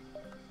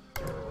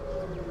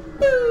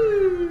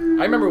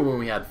 I remember when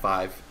we had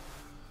 5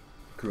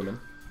 crewmen.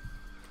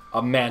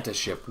 A mantis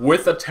ship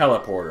with a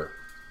teleporter.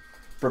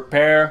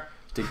 Prepare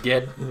to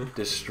get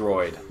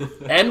destroyed.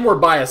 And we're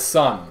by a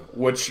sun,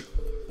 which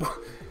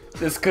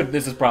this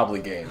is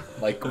probably game.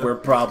 Like, we're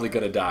probably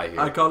gonna die here.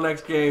 I call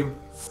next game.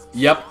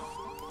 Yep.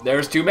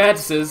 There's 2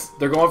 mantises.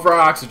 They're going for our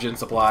oxygen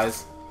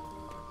supplies.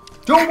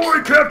 Don't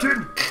worry,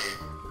 Captain.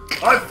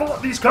 I've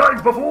fought these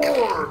kinds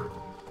before.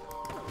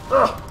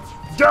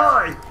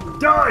 Die,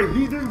 die,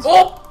 heathens.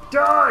 Oh!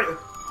 Die.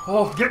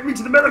 Oh. Get me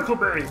to the medical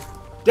bay.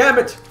 Damn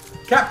it,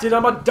 Captain!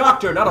 I'm a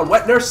doctor, not a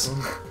wet nurse.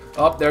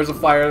 Oh, there's a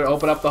fire.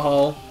 Open up the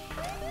hull.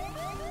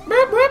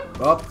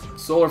 Oh,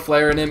 solar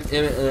flare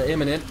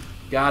imminent.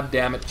 God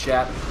damn it,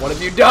 chat. What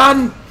have you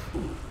done?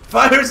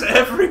 Fires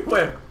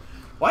everywhere.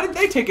 Why didn't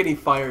they take any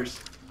fires?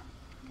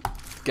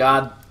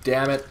 God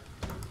damn it.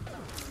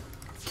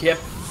 Kip,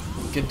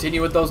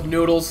 continue with those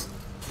noodles.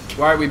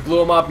 Alright, we blew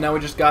them up. Now we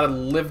just gotta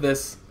live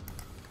this.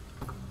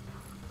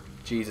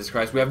 Jesus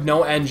Christ. We have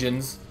no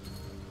engines.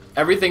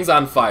 Everything's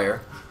on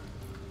fire.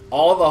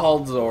 All the hull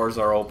doors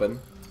are open.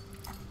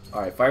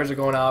 Alright, fires are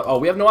going out. Oh,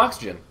 we have no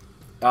oxygen.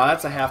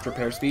 That's a half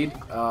repair speed.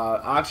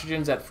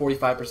 Oxygen's at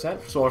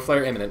 45%. Solar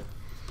flare imminent.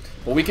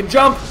 But we can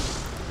jump!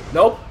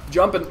 Nope,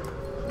 jumping.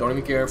 Don't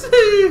even care.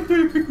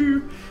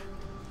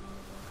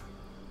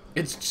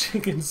 It's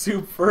chicken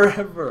soup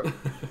forever.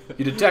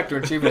 You detect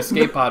or retrieve an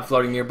escape pod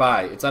floating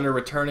nearby. It's under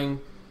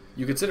returning.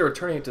 You consider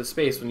returning it to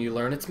space when you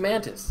learn it's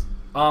mantis.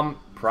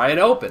 Pry it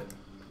open.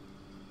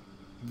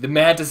 The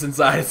mantis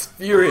inside is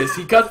furious.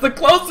 He cuts the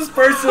closest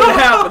person in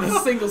half with a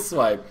single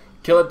swipe.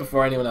 Kill it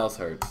before anyone else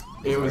hurts.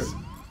 It was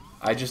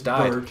I just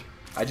died. Bert.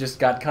 I just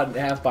got cut in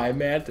half by a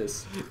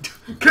mantis.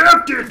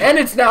 Captain. And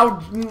it's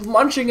now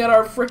munching at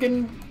our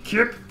frickin'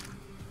 Kip.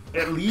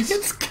 At least.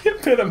 It's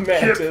skipping a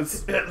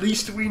mantis. Kip, at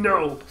least we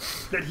know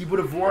that he would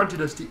have wanted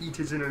us to eat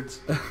his innards.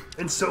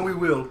 And so we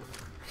will.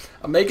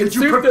 I'm making Did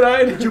you soup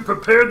tonight. Did you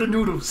prepare the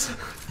noodles?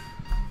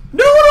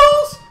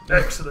 noodles.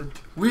 Excellent.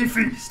 We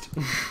feast.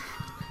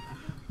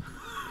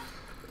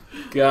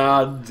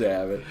 God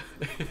damn it.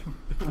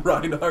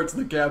 Reinhardt's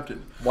the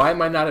captain. Why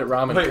am I not at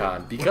Ramen Wait,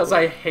 Con? Because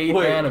I hate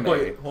anime.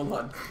 Wait, hold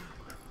on.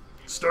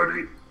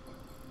 Stardate.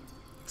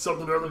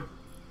 Something or other.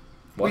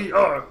 What? We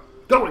are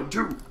going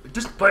to a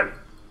distant planet.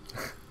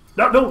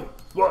 Not knowing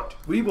what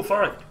we will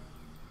find.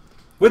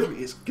 With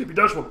me is Kippy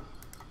Dutchwoman.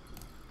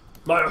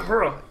 My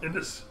Ahura in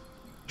this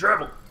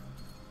travel.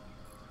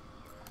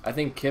 I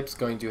think Kip's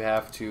going to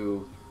have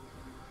to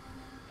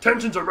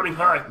Tensions are running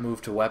high.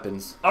 move to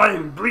weapons. I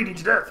am bleeding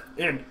to death.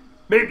 And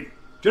maybe,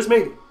 just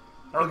maybe,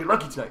 I'll get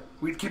lucky tonight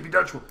with Kippy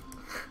Dutchwoman.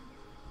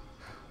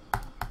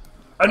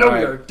 I know we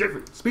Alright. are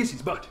different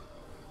species, but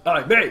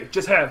I may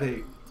just have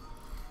a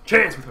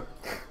chance with her.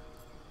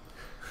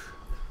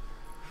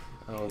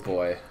 Oh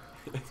boy.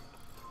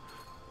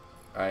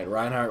 Alright,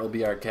 Reinhardt will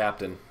be our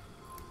captain.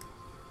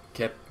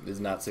 Kip is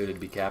not suited to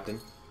be captain.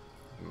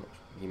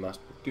 He must.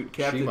 Dude,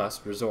 captain. She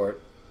must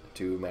resort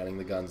to manning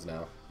the guns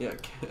now. Yeah,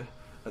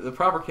 the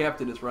proper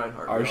captain is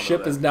Reinhardt. Our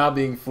ship is now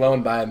being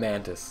flown by a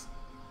mantis.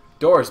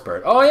 Doors,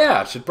 Bert. Oh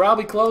yeah, should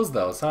probably close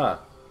those, huh?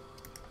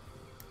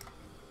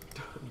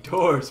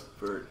 Doors,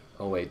 Bert.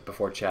 Oh wait,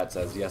 before chat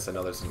says yes, I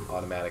know there's an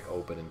automatic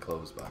open and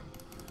close button.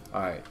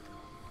 Alright.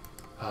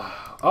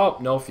 Oh,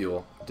 no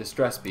fuel.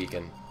 Distress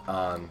beacon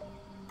on.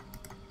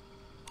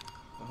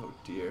 Oh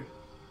dear.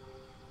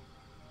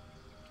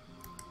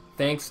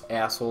 Thanks,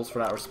 assholes, for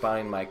not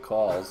responding to my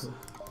calls.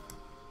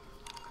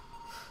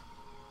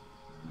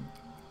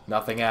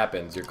 Nothing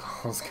happens. Your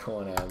calls go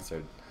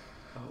unanswered.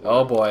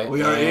 Oh boy.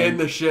 We are in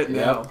the shit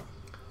now. Yep.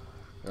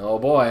 Oh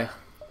boy.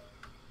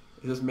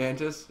 Is this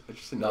Mantis? Or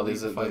just No,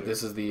 this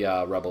is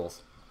the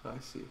rebels. I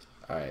see.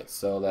 All right,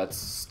 so let's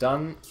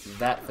stun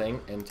that thing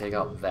and take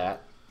out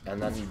that,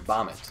 and then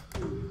bomb it.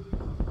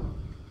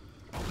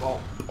 Oh,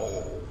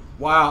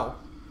 wow.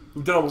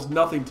 We've done almost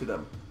nothing to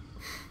them.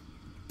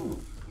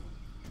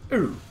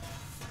 Ooh.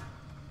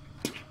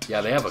 Yeah,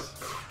 they have a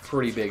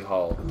pretty big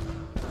hull.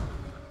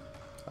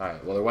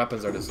 Alright, well their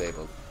weapons are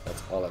disabled.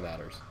 That's all that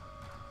matters.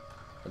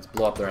 Let's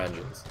blow up their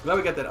engines. Now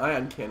we got that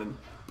ion cannon.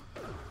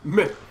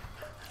 Noodles!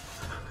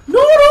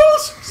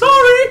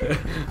 Sorry!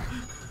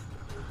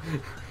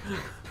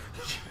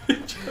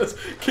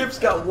 Kip's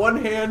got one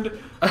hand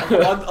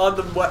on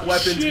the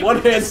weapons, Shit,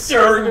 one hand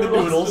stirring the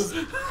noodles.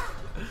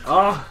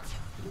 Ah.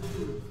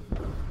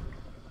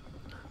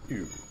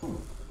 Ew.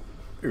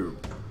 Ew.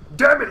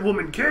 Damn it,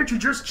 woman! Can't you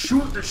just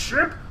shoot the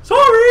ship?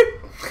 Sorry!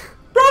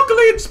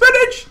 Broccoli and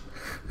spinach!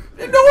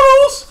 And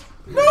noodles!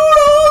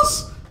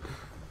 Noodles!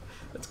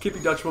 That's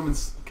Kippy Dutch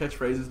woman's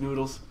catchphrase is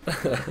noodles.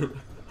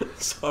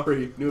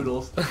 Sorry,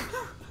 noodles.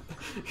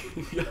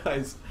 You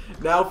guys,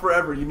 now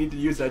forever you need to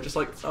use that. Just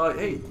like,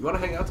 hey, you want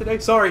to hang out today?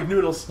 Sorry,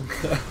 noodles.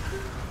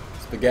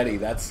 Spaghetti.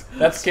 That's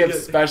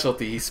Kip's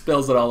specialty. He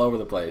spills it all over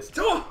the place.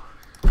 Oh,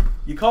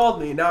 you called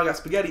me, now I got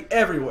spaghetti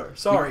everywhere.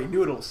 Sorry,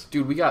 noodles.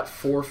 Dude, we got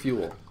 4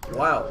 fuel.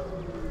 Wow.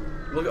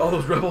 Look at all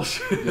those rebel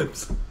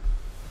ships.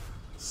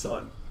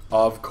 Son.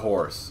 Of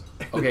course.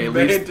 Okay, at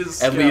Mantis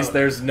least Scout.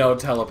 there's no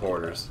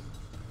teleporters.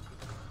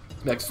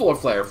 Like solar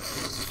flare,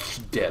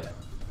 dead.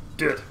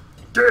 Dead.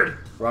 Dead.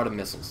 We're out of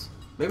missiles.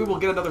 Maybe we'll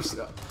get another.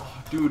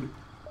 Oh, dude.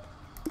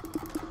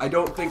 I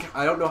don't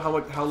know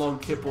how long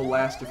Kip will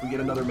last if we get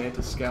another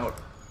Mantis Scout.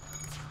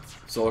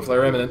 Solar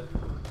flare imminent.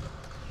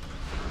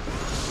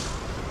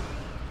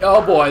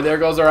 Oh boy, there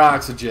goes our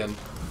oxygen.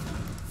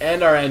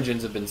 And our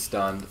engines have been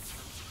stunned.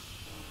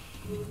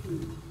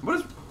 What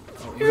is?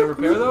 Oh, you gonna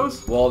repair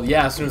those? Well,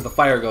 yeah, as soon as the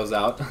fire goes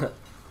out.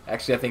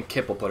 Actually, I think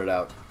Kip will put it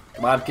out.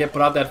 Come on, Kip,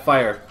 put out that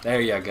fire.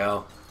 There you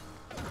go.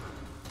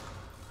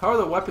 How are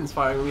the weapons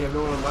firing when we have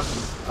no one on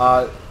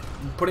weapons?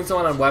 Putting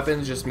someone on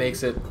weapons just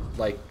makes it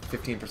like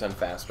 15%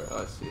 faster.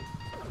 Oh, I see.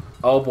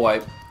 Oh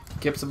boy,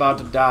 Kip's about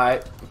to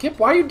die. Kip,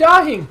 why are you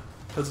dying?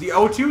 Because the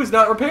O2 is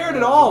not repaired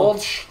at all. Well,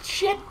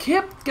 shit,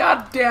 Kip.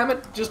 God damn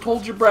it. Just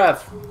hold your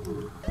breath.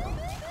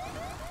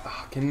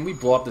 Can we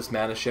blow up this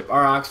Mantis ship?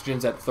 Our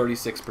oxygen's at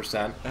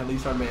 36%. At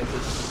least our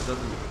Mantis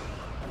doesn't.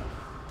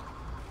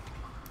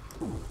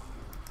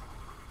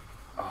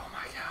 Oh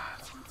my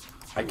god.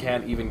 I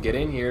can't even get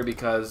in here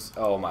because...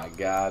 Oh my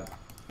god.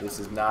 This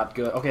is not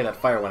good. Okay, that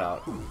fire went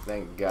out.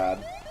 Thank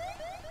god.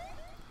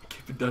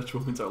 Kip the Dutch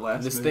woman's our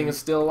last. This man. thing is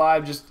still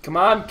alive. Just come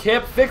on,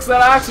 Kip. Fix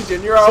that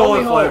oxygen. You're our Solar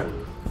only flare. hope.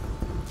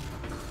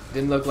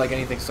 Didn't look like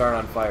anything started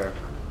on fire.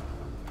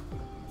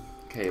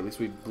 Okay, at least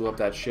we blew up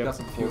that ship. Got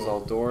some Close fuel. all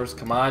doors.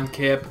 Come on,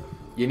 Kip.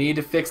 You need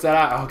to fix that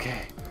out.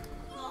 Okay.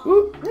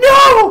 Woo.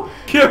 No!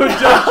 Kip the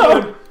Dutch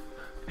woman.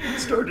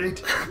 Stardate.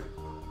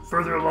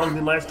 Further along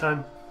than last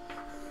time.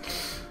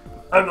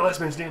 I'm the last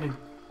man standing.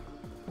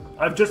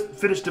 I've just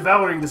finished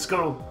devouring the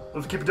skull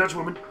of Kippy Dutch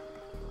woman.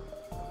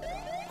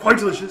 Quite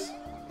delicious.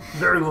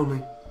 Very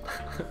lonely.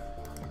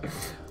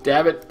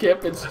 Damn it,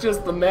 Kip. It's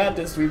just the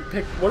Mantis we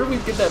picked. Where did we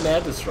get that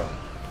Mantis from?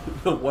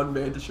 The one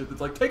Mantis ship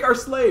that's like, take our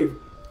slave.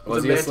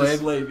 Was It's he a Mantis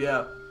slave?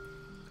 Yeah.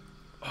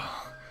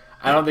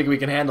 I don't think we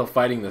can handle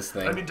fighting this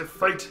thing. I need to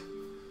fight.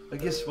 I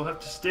guess we'll have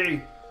to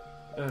stay.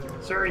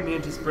 Sorry,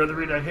 Mantis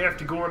brethren. I have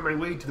to go on my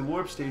way to the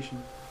warp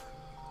station.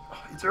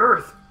 Oh, it's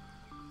Earth.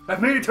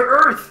 I've made it to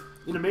Earth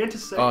in a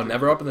Mantis sector. Oh,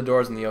 never open the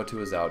doors when the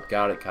O2 is out.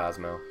 Got it,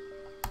 Cosmo.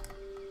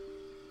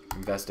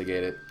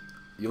 Investigate it.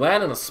 You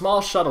land in a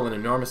small shuttle in an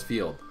enormous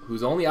field,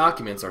 whose only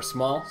occupants are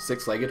small,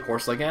 six-legged,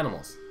 horse-like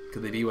animals.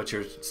 Could they be what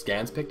your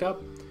scans picked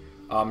up?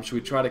 Should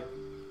we try to...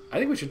 I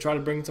think we should try to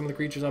bring some of the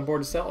creatures on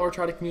board to sell, or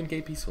try to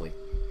communicate peacefully.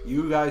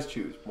 You guys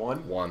choose.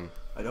 One. One.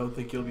 I don't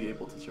think you'll be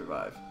able to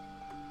survive.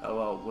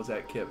 LOL, was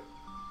that Kip?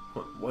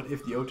 What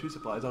if the O2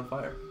 supply is on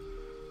fire?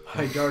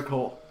 My dark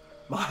hole.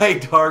 My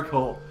dark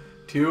hole.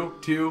 2,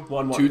 2,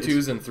 1, 1. 2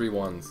 twos and 3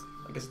 ones.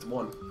 I guess it's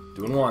 1.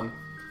 Doing 1.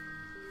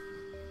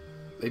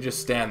 They just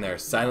stand there,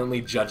 silently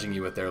judging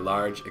you with their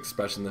large,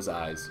 expressionless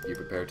eyes. You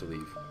prepare to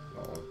leave.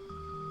 Oh.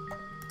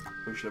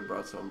 We should have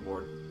brought some on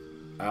board.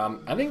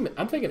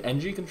 I'm thinking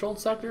NG-controlled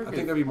sector. I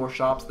think there'll be more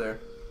shops there.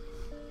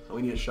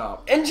 We need a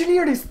shop.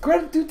 Engineers,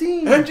 credit to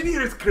team!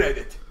 Engineer's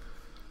credit!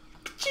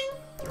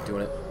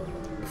 Doing it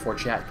before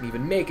chat can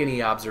even make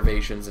any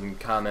observations and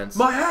comments.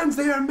 My hands,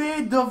 they are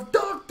made of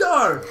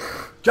doctor!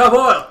 Job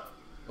oil!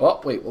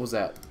 Oh, wait, what was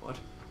that? What?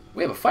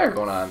 We have a fire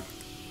going on.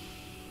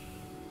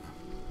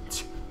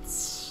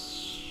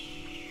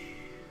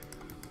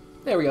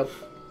 There we go.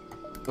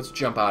 Let's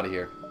jump out of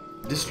here.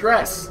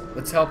 Distress!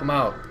 Let's help him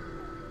out.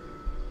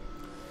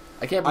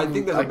 I can't I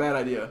believe think that's a bad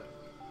idea.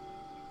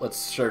 Let's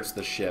search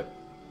the ship.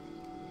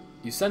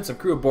 You sent some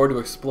crew aboard to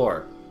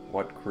explore.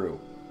 What crew?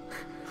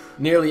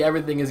 Nearly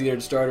everything is either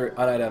destroyed or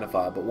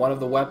unidentified, but one of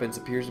the weapons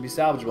appears to be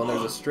salvageable, and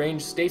there's a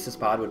strange stasis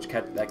pod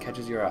that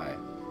catches your eye.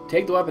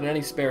 Take the weapon and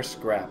any spare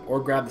scrap, or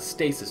grab the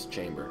stasis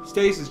chamber.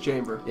 Stasis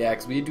chamber. Yeah,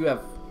 because we do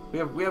have We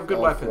have good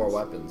all weapons. 4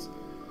 weapons.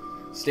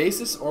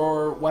 Stasis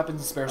or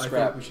weapons and spare I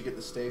scrap? think we should get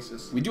the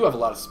stasis. We do have a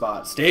lot of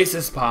spots.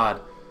 Stasis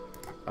pod!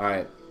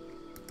 Alright.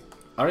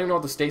 I don't even know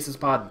what the stasis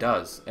pod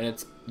does, and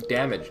it's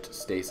damaged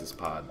stasis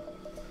pod.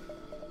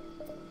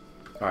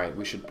 Alright,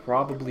 we should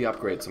probably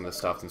upgrade some of the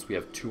stuff since we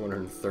have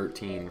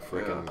 213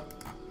 freaking...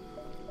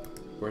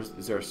 Yeah.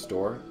 Is there a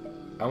store?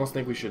 I almost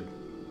think we should...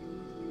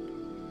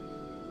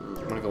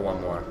 I'm gonna go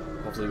one more.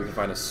 Hopefully we can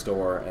find a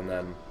store and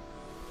then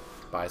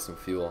buy some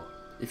fuel.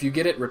 If you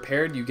get it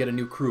repaired, you get a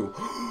new crew.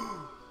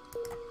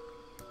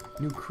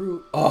 New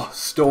crew. Oh,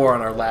 store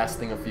on our last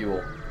thing of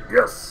fuel.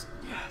 Yes.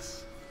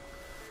 Yes.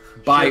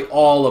 Buy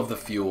all of the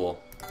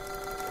fuel.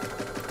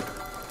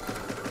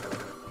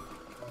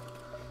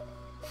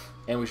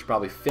 And we should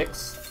probably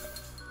fix.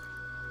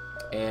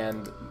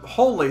 And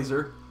Hull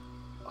laser.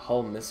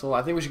 hull missile.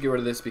 I think we should get rid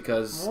of this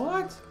because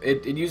What?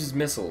 it uses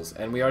missiles,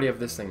 and we already have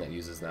this thing that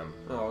uses them,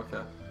 Oh,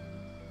 okay.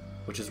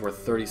 which is worth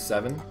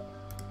 37.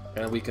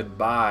 And we could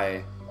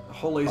buy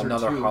Hull laser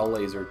another 2. hull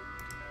laser.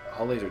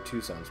 Hull laser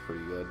 2 sounds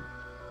pretty good.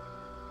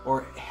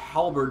 Or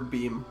halberd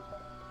beam.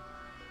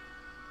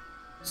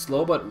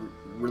 Slow but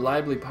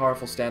reliably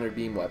powerful standard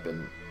beam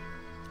weapon.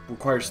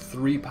 Requires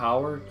 3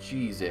 power.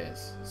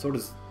 Jesus. So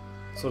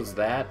does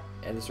that,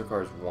 and this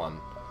requires 1.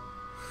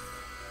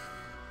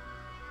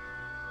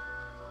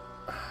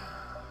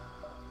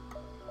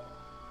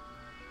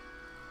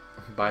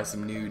 Buy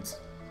some nudes.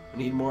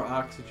 We need more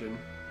oxygen.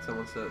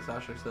 Someone says.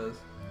 Sasha says.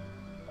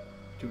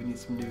 Do we need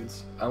some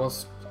nudes?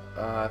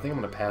 I think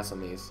I'm gonna pass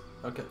on these.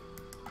 Okay.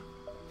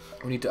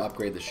 We need to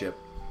upgrade the ship,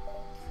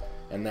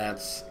 and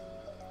that's.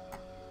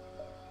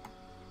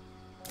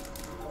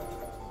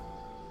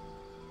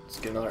 Let's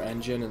get another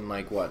engine and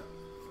like what,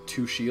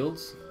 2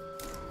 shields.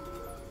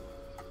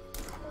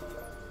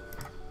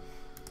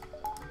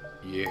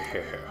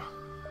 Yeah.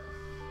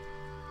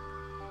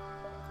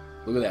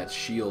 Look at that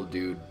shield,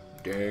 dude.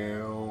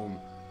 Damn.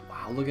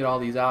 Wow, look at all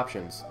these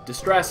options.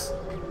 Distress.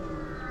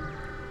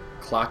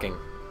 Clocking.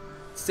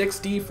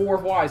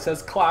 6D4Y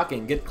says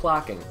clocking. Get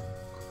clocking.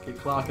 Get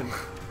clocking.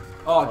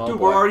 Oh, dude,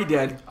 boy. we're already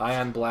dead.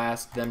 Ion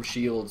blast, them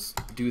shields,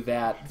 do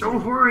that.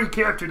 Don't worry,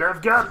 Captain.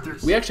 I've got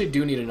this. We actually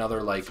do need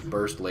another, like,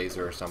 burst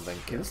laser or something.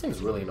 Okay, this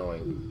thing's really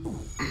annoying.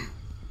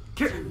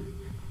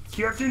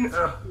 Captain,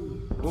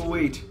 oh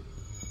wait.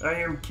 I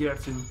am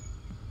Captain.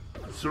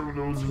 So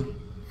nosy.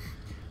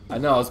 I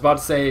know, I was about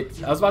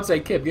to say,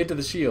 Kip, get to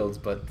the shields,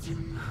 but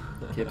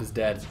Kip is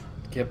dead.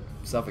 Kip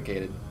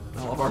suffocated.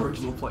 All of our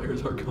original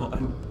players are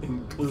gone,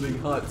 including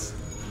Huts.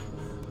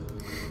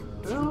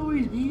 I'll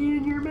always be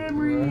in your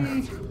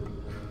memory.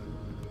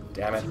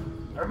 Damn it.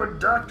 I'm a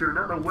doctor,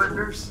 not a wet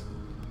nurse.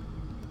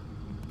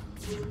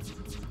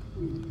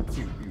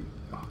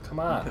 Oh, come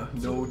on.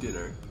 No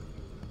dinner.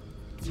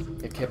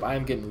 Hey, Kip, I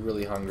am getting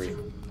really hungry,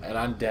 and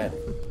I'm dead.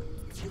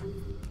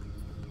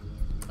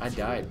 I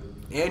died.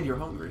 And you're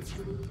hungry.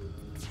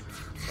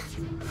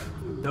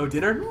 No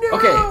dinner? No!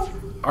 Okay,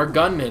 our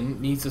gunman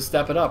needs to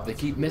step it up. They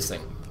keep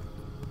missing.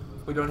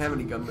 We don't have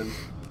any gunmen.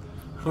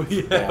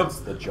 We That's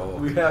have the joke.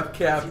 we have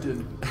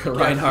Captain.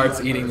 Reinhardt's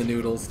Captain eating the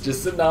noodles.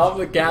 Just sitting off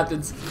the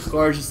captain's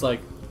car, just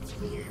like,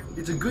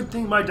 It's a good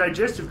thing my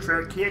digestive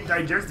tract can't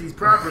digest these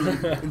properly,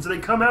 and so they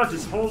come out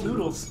as whole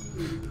noodles.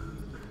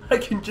 I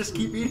can just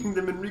keep eating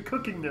them and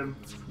recooking them,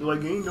 though I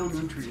gain no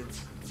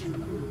nutrients.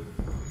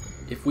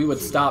 if we would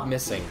stop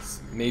missing,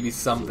 maybe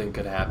something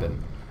could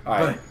happen.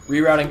 Alright,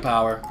 rerouting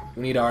power.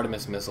 We need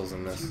Artemis missiles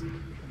in this.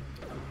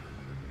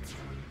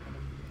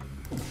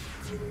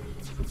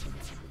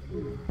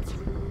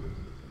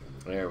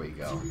 There we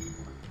go.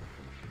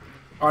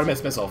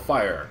 Artemis missile,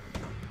 fire.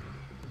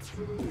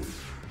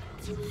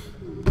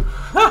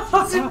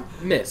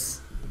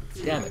 Miss.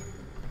 Damn it.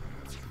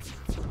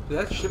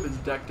 That ship is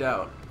decked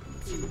out.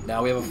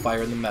 Now we have a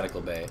fire in the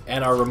medical bay.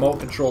 And our remote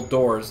control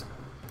doors.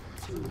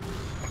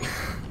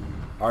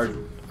 Our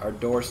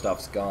door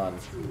stuff's gone.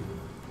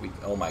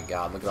 Oh my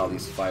god, look at all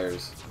these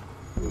fires.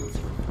 You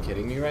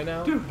kidding me right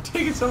now? Dude,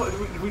 take it so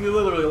we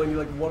literally only need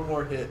like one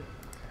more hit.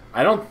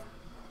 I don't...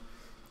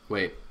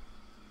 Wait.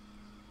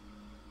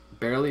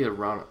 Barely a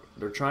run...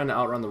 They're trying to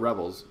outrun the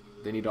rebels.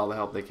 They need all the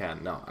help they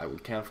can. No, I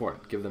can't afford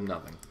it. Give them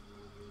nothing.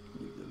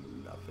 Give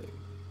them nothing.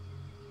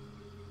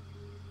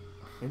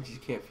 And you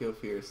can't feel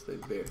fierce. They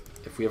bear.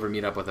 If we ever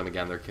meet up with them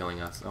again, they're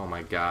killing us. Oh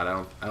my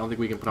god, I don't think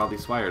we can put out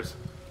these fires.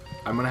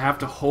 I'm gonna have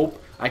to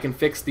hope I can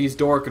fix these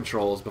door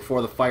controls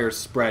before the fires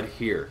spread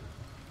here.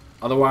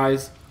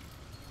 Otherwise,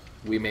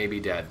 we may be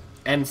dead.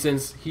 And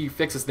since he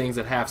fixes things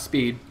at half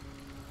speed...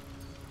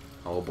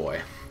 Oh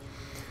boy.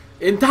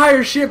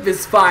 Entire ship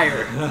is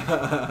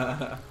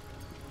fire!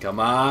 Come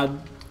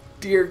on.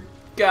 Dear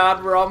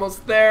God, we're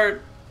almost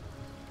there.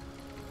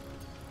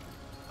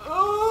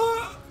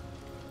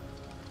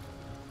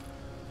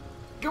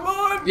 Come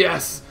on!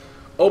 Yes!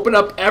 Open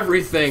up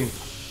everything!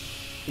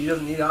 He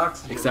doesn't need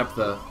oxygen. Except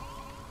the...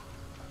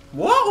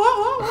 Whoa,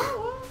 whoa, whoa, whoa,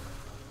 whoa.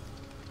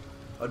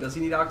 Oh, does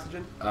he need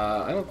oxygen?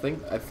 I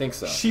think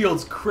so.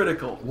 Shield's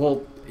critical.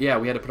 Well, yeah,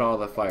 we had to put all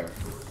the fire.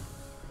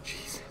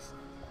 Jesus.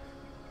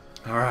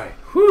 Alright.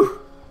 Whew.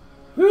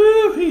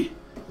 Woo!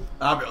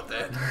 How about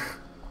that?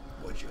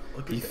 Would you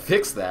look at He that?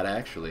 fixed that,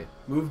 actually.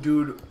 Move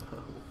dude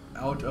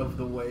out of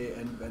the way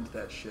and vent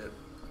that shit.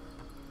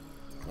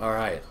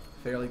 Alright.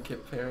 Fairly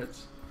kip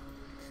parents.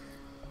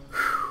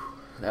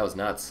 That was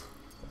nuts.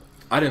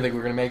 I didn't think we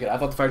were going to make it. I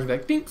thought the fires would be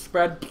like, ding,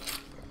 spread.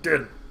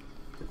 Dead.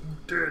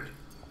 Dead.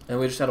 And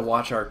we just had to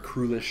watch our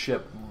crewless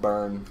ship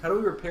burn. How do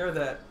we repair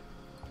that?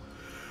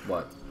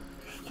 What?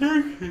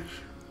 Stasis.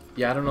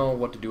 Yeah, I don't know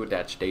what to do with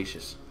that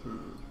stasis.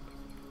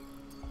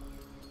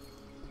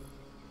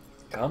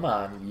 Come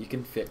on, you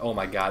can fix... Oh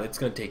my god, it's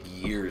going to take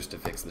years to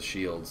fix the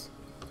shields.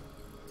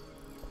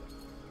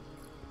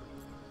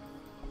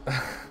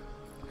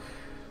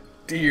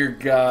 Dear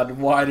God,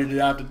 why did it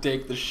have to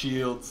take the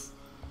shields?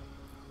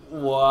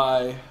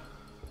 Why?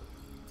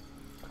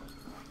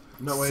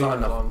 No way.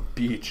 Son of a Long.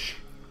 beach.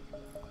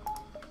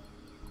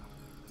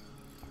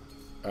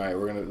 Alright,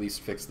 we're going to at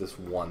least fix this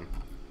one.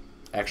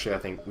 Actually, I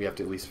think we have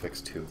to at least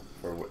fix two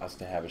for us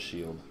to have a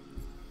shield.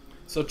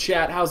 So,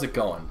 chat, how's it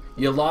going?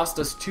 You lost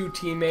us 2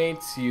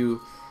 teammates. You.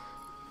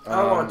 I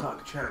don't want to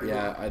talk to chat anymore.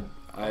 Yeah,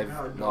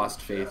 I've lost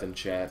faith in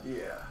chat.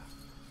 Yeah.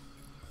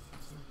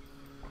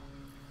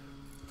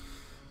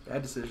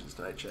 Bad decisions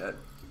tonight, chat.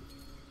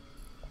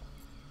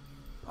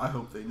 I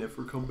hope they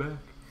never come back.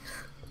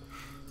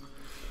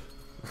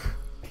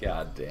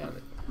 God damn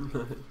it.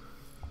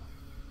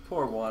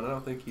 Poor Juan. I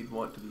don't think he'd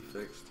want to be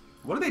fixed.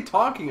 What are they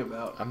talking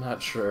about? I'm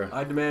not sure.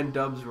 I demand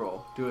Dubz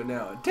roll. Do it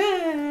now.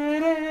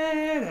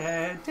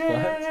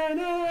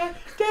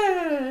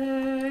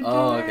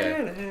 Oh,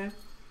 okay.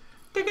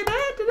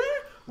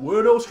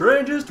 We're no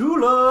strangers to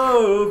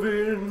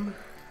loving.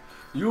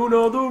 You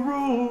know the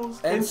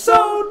rules, and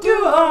so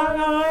do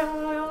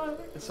I.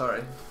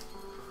 Sorry.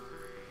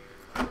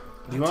 Do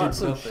you want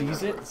some nothing.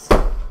 Cheez-Its?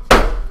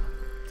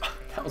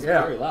 That was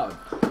Yeah. very loud.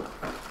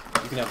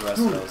 You can have the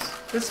rest of those.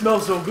 It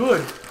smells so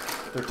good.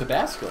 They're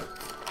Tabasco.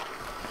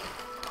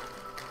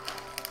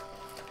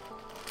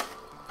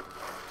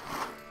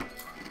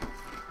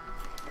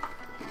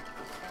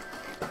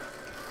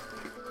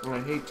 I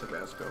hate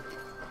Tabasco.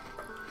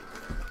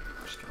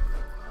 Just kidding.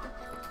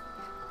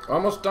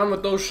 Almost done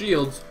with those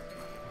shields.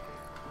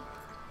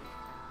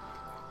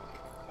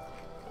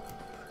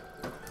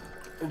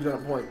 You got a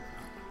point.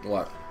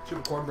 What?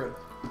 Super cornbread.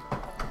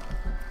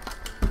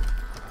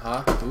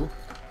 Huh? Who?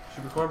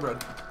 Super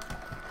cornbread.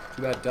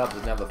 Too bad Dubz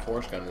doesn't have the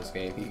force gun in this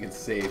game. He can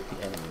save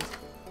the enemies.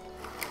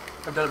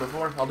 I've done it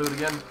before. I'll do it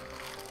again.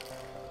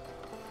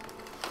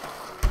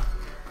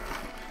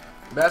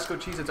 Tabasco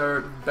Cheez-Its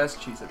are best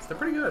Cheez-Its. They're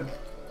pretty good.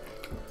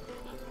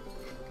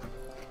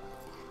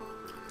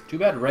 Too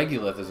bad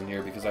Regulith isn't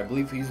here because I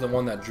believe he's the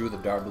one that drew the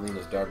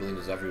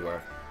Darbolinas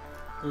everywhere.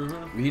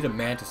 Mm-hmm. We need a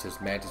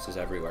Mantises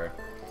everywhere.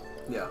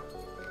 Yeah.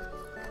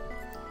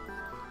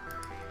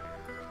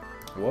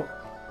 Whoop.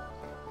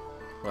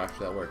 Well,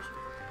 actually, that works.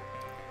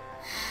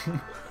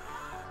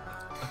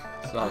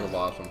 Song of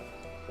awesome.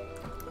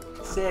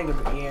 Sang of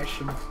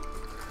Asham.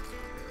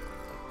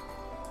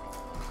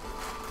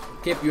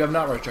 Kip, you have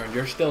not returned.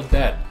 You're still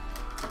dead.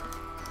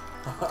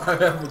 I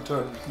have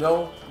returned.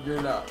 No,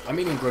 you're not. I'm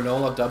eating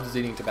granola. Dubz is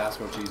eating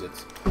Tabasco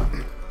Cheez-Its.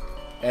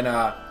 And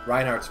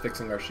Reinhardt's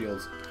fixing our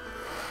shields.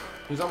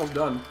 He's almost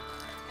done.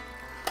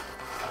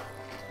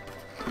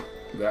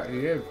 That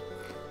he is.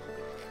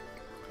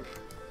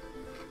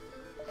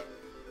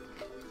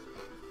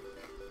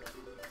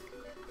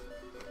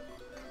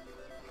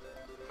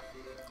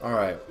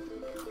 Alright.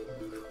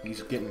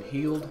 He's getting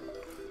healed.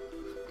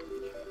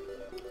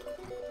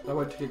 I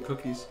went to get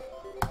cookies.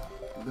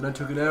 Then I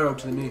took an arrow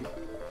to the knee.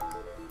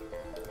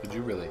 Did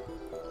you really?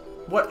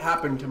 What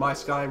happened to my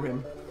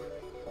Skyrim?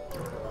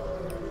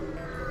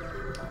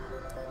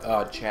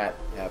 Chat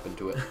happened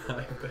to it. I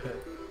bet.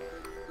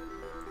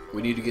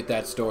 We need to get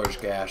that storage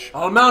cache.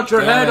 I'll mount your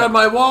Damn head it. on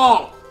my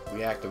wall!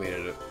 We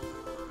activated it.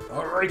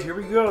 Alright, here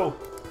we go.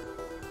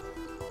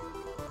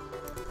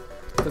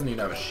 Doesn't even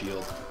have a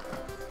shield.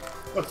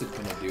 What's it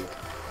gonna do?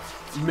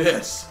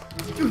 Miss.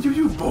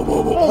 You, bo,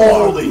 bo, bo.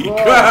 Holy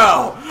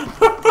cow!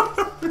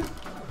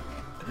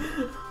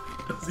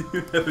 Doesn't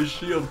even have a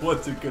shield.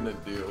 What's it gonna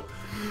do?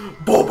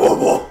 Bo, bo,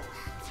 bo.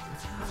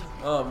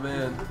 Oh,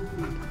 man.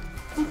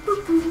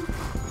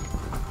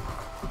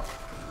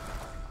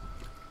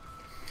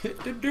 Hit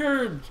the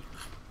dirt.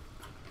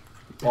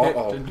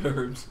 Uh-oh. Hit the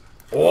nerves.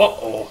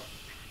 Uh-oh.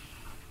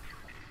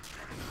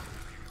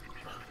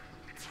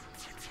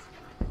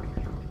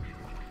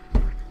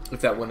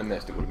 If that wouldn't have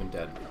missed, it would have been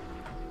dead.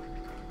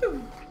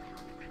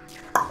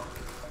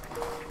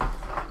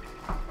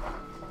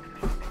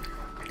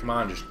 Come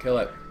on, just kill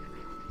it.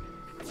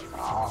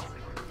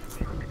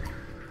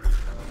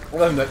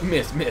 Well, then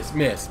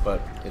miss,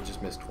 but it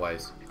just missed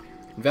twice.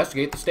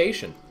 Investigate the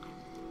station.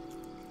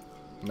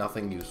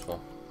 Nothing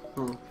useful.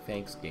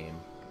 Thanks, game.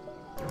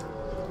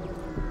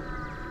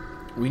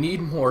 We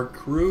need more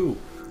crew.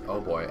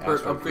 Oh boy,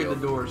 Bert, upgrade the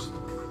doors.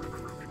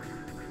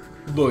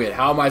 Look at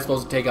how am I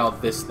supposed to take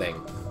out this thing?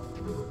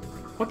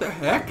 What the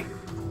heck?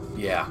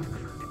 Yeah.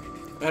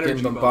 Energy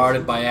Getting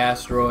bombarded by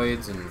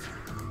asteroids and...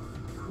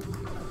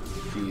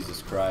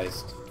 Jesus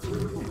Christ.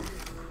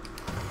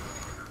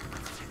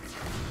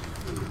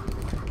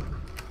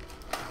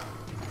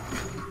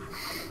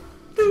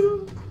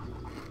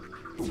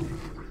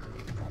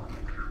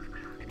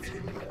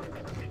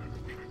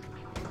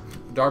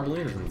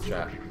 Darbalina is in the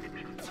chat.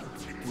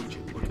 Would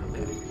you look at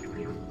that?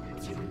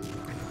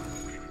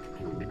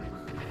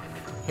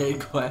 Hey,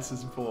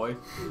 glasses boy.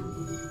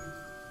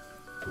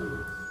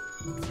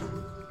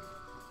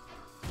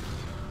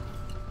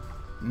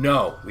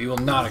 No, we will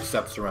not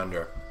accept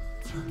surrender.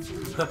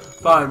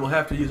 Fine, we'll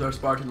have to use our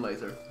Spartan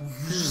laser.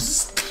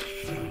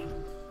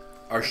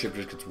 Our ship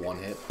just gets one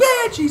hit.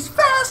 Bitch, he's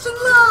fast and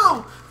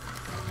low!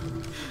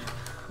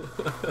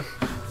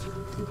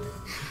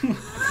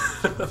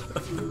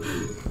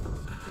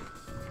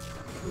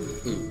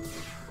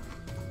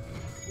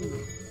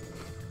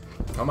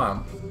 Come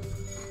on.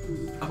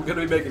 I'm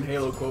gonna be making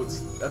Halo quotes.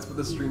 That's what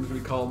the stream's gonna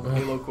be called.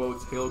 Halo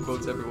quotes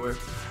everywhere.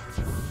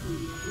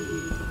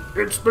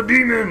 It's the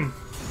demon!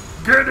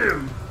 Get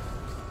him!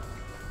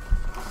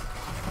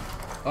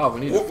 Oh, we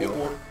need to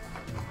fuel.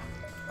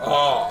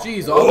 Oh,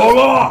 Jeez,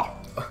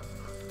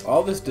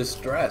 all this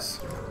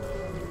distress.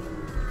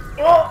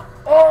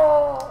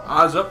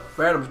 Eyes up,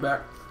 Phantom's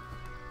back.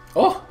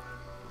 Oh!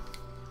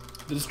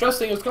 The distress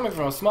thing is coming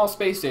from a small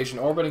space station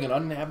orbiting an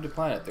uninhabited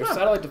planet. Their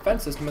satellite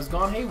defense system has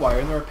gone haywire,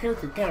 and the repair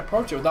crew can't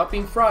approach it without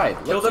being fried.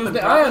 Let's use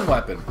the ion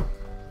weapon.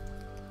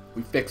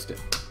 We fixed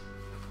it.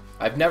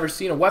 I've never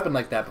seen a weapon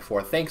like that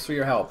before. Thanks for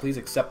your help. Please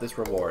accept this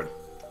reward.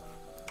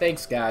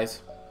 Thanks,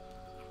 guys.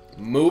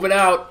 Moving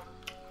out.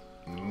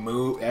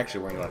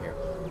 Actually, we're going here.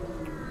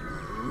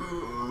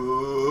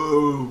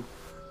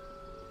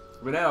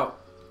 Moving out.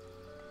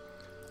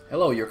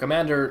 Hello, your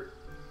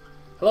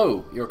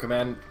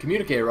command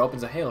communicator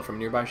opens a hail from a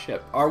nearby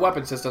ship. Our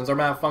weapon systems are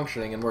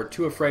malfunctioning and we're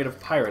too afraid of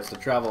pirates to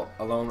travel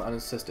alone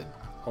unassisted.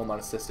 Home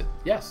unassisted.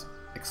 Yes,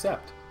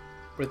 accept.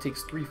 But it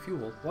takes 3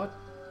 fuel. What?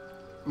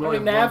 We don't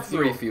even have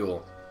 3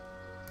 fuel.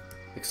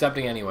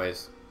 Accepting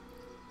anyways.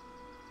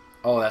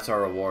 Oh, that's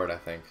our reward, I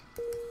think.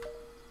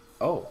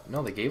 Oh,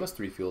 no, they gave us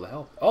 3 fuel to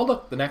help. Oh,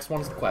 look, the next one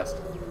is the quest.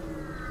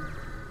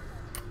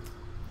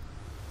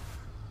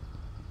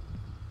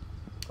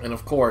 And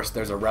of course,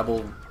 there's a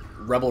rebel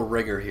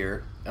rigger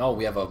here. Oh,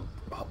 we have a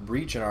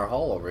breach in our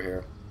hull over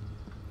here.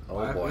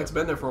 Oh boy. It's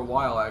been there for a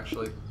while,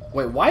 actually.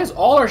 Wait, why is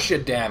all our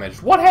shit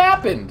damaged? What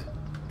happened?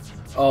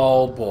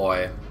 Oh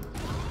boy.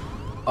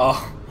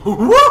 Oh.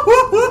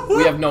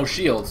 We have no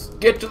shields.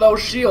 Get to those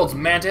shields,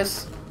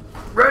 Mantis.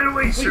 Right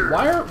away,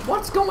 sir.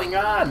 What's going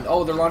on?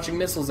 Oh, they're launching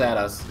missiles at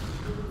us.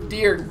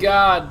 Dear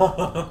God.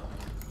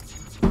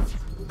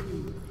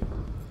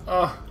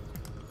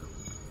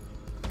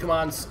 Come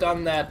on,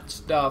 stun that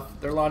stuff.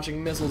 They're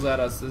launching missiles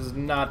at us. This is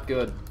not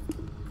good.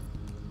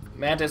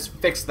 Mantis,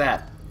 fix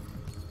that.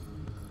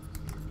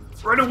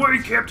 Right away,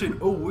 Captain.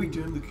 Oh, wait,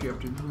 I'm the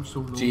captain. I'm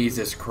so low.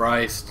 Jesus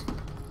Christ.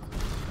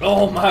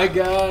 Oh my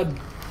God.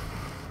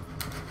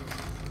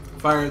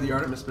 Fire the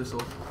Artemis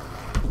missile.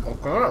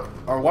 Okay.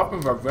 Our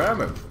weapons are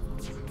damaged.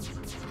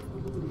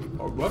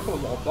 Our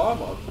weapons are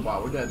damaged.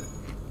 Wow, we're dead.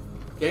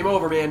 Game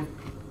over, man.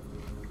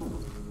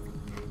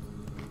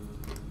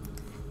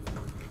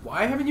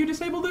 Why haven't you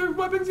disabled their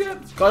weapons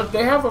yet? Because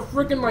they have a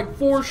freaking like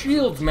 4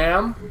 shields,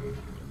 ma'am.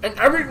 And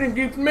everything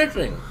keeps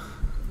missing.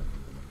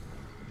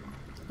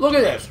 Look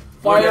at this.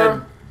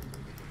 Fire.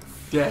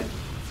 Dead.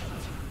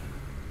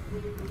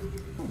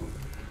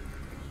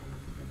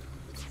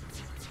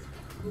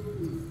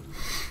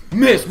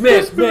 Miss.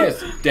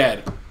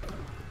 Dead.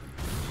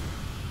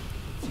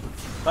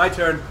 My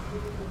turn.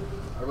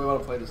 I really want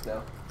to play this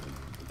now.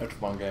 That's a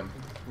fun game.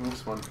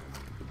 This one.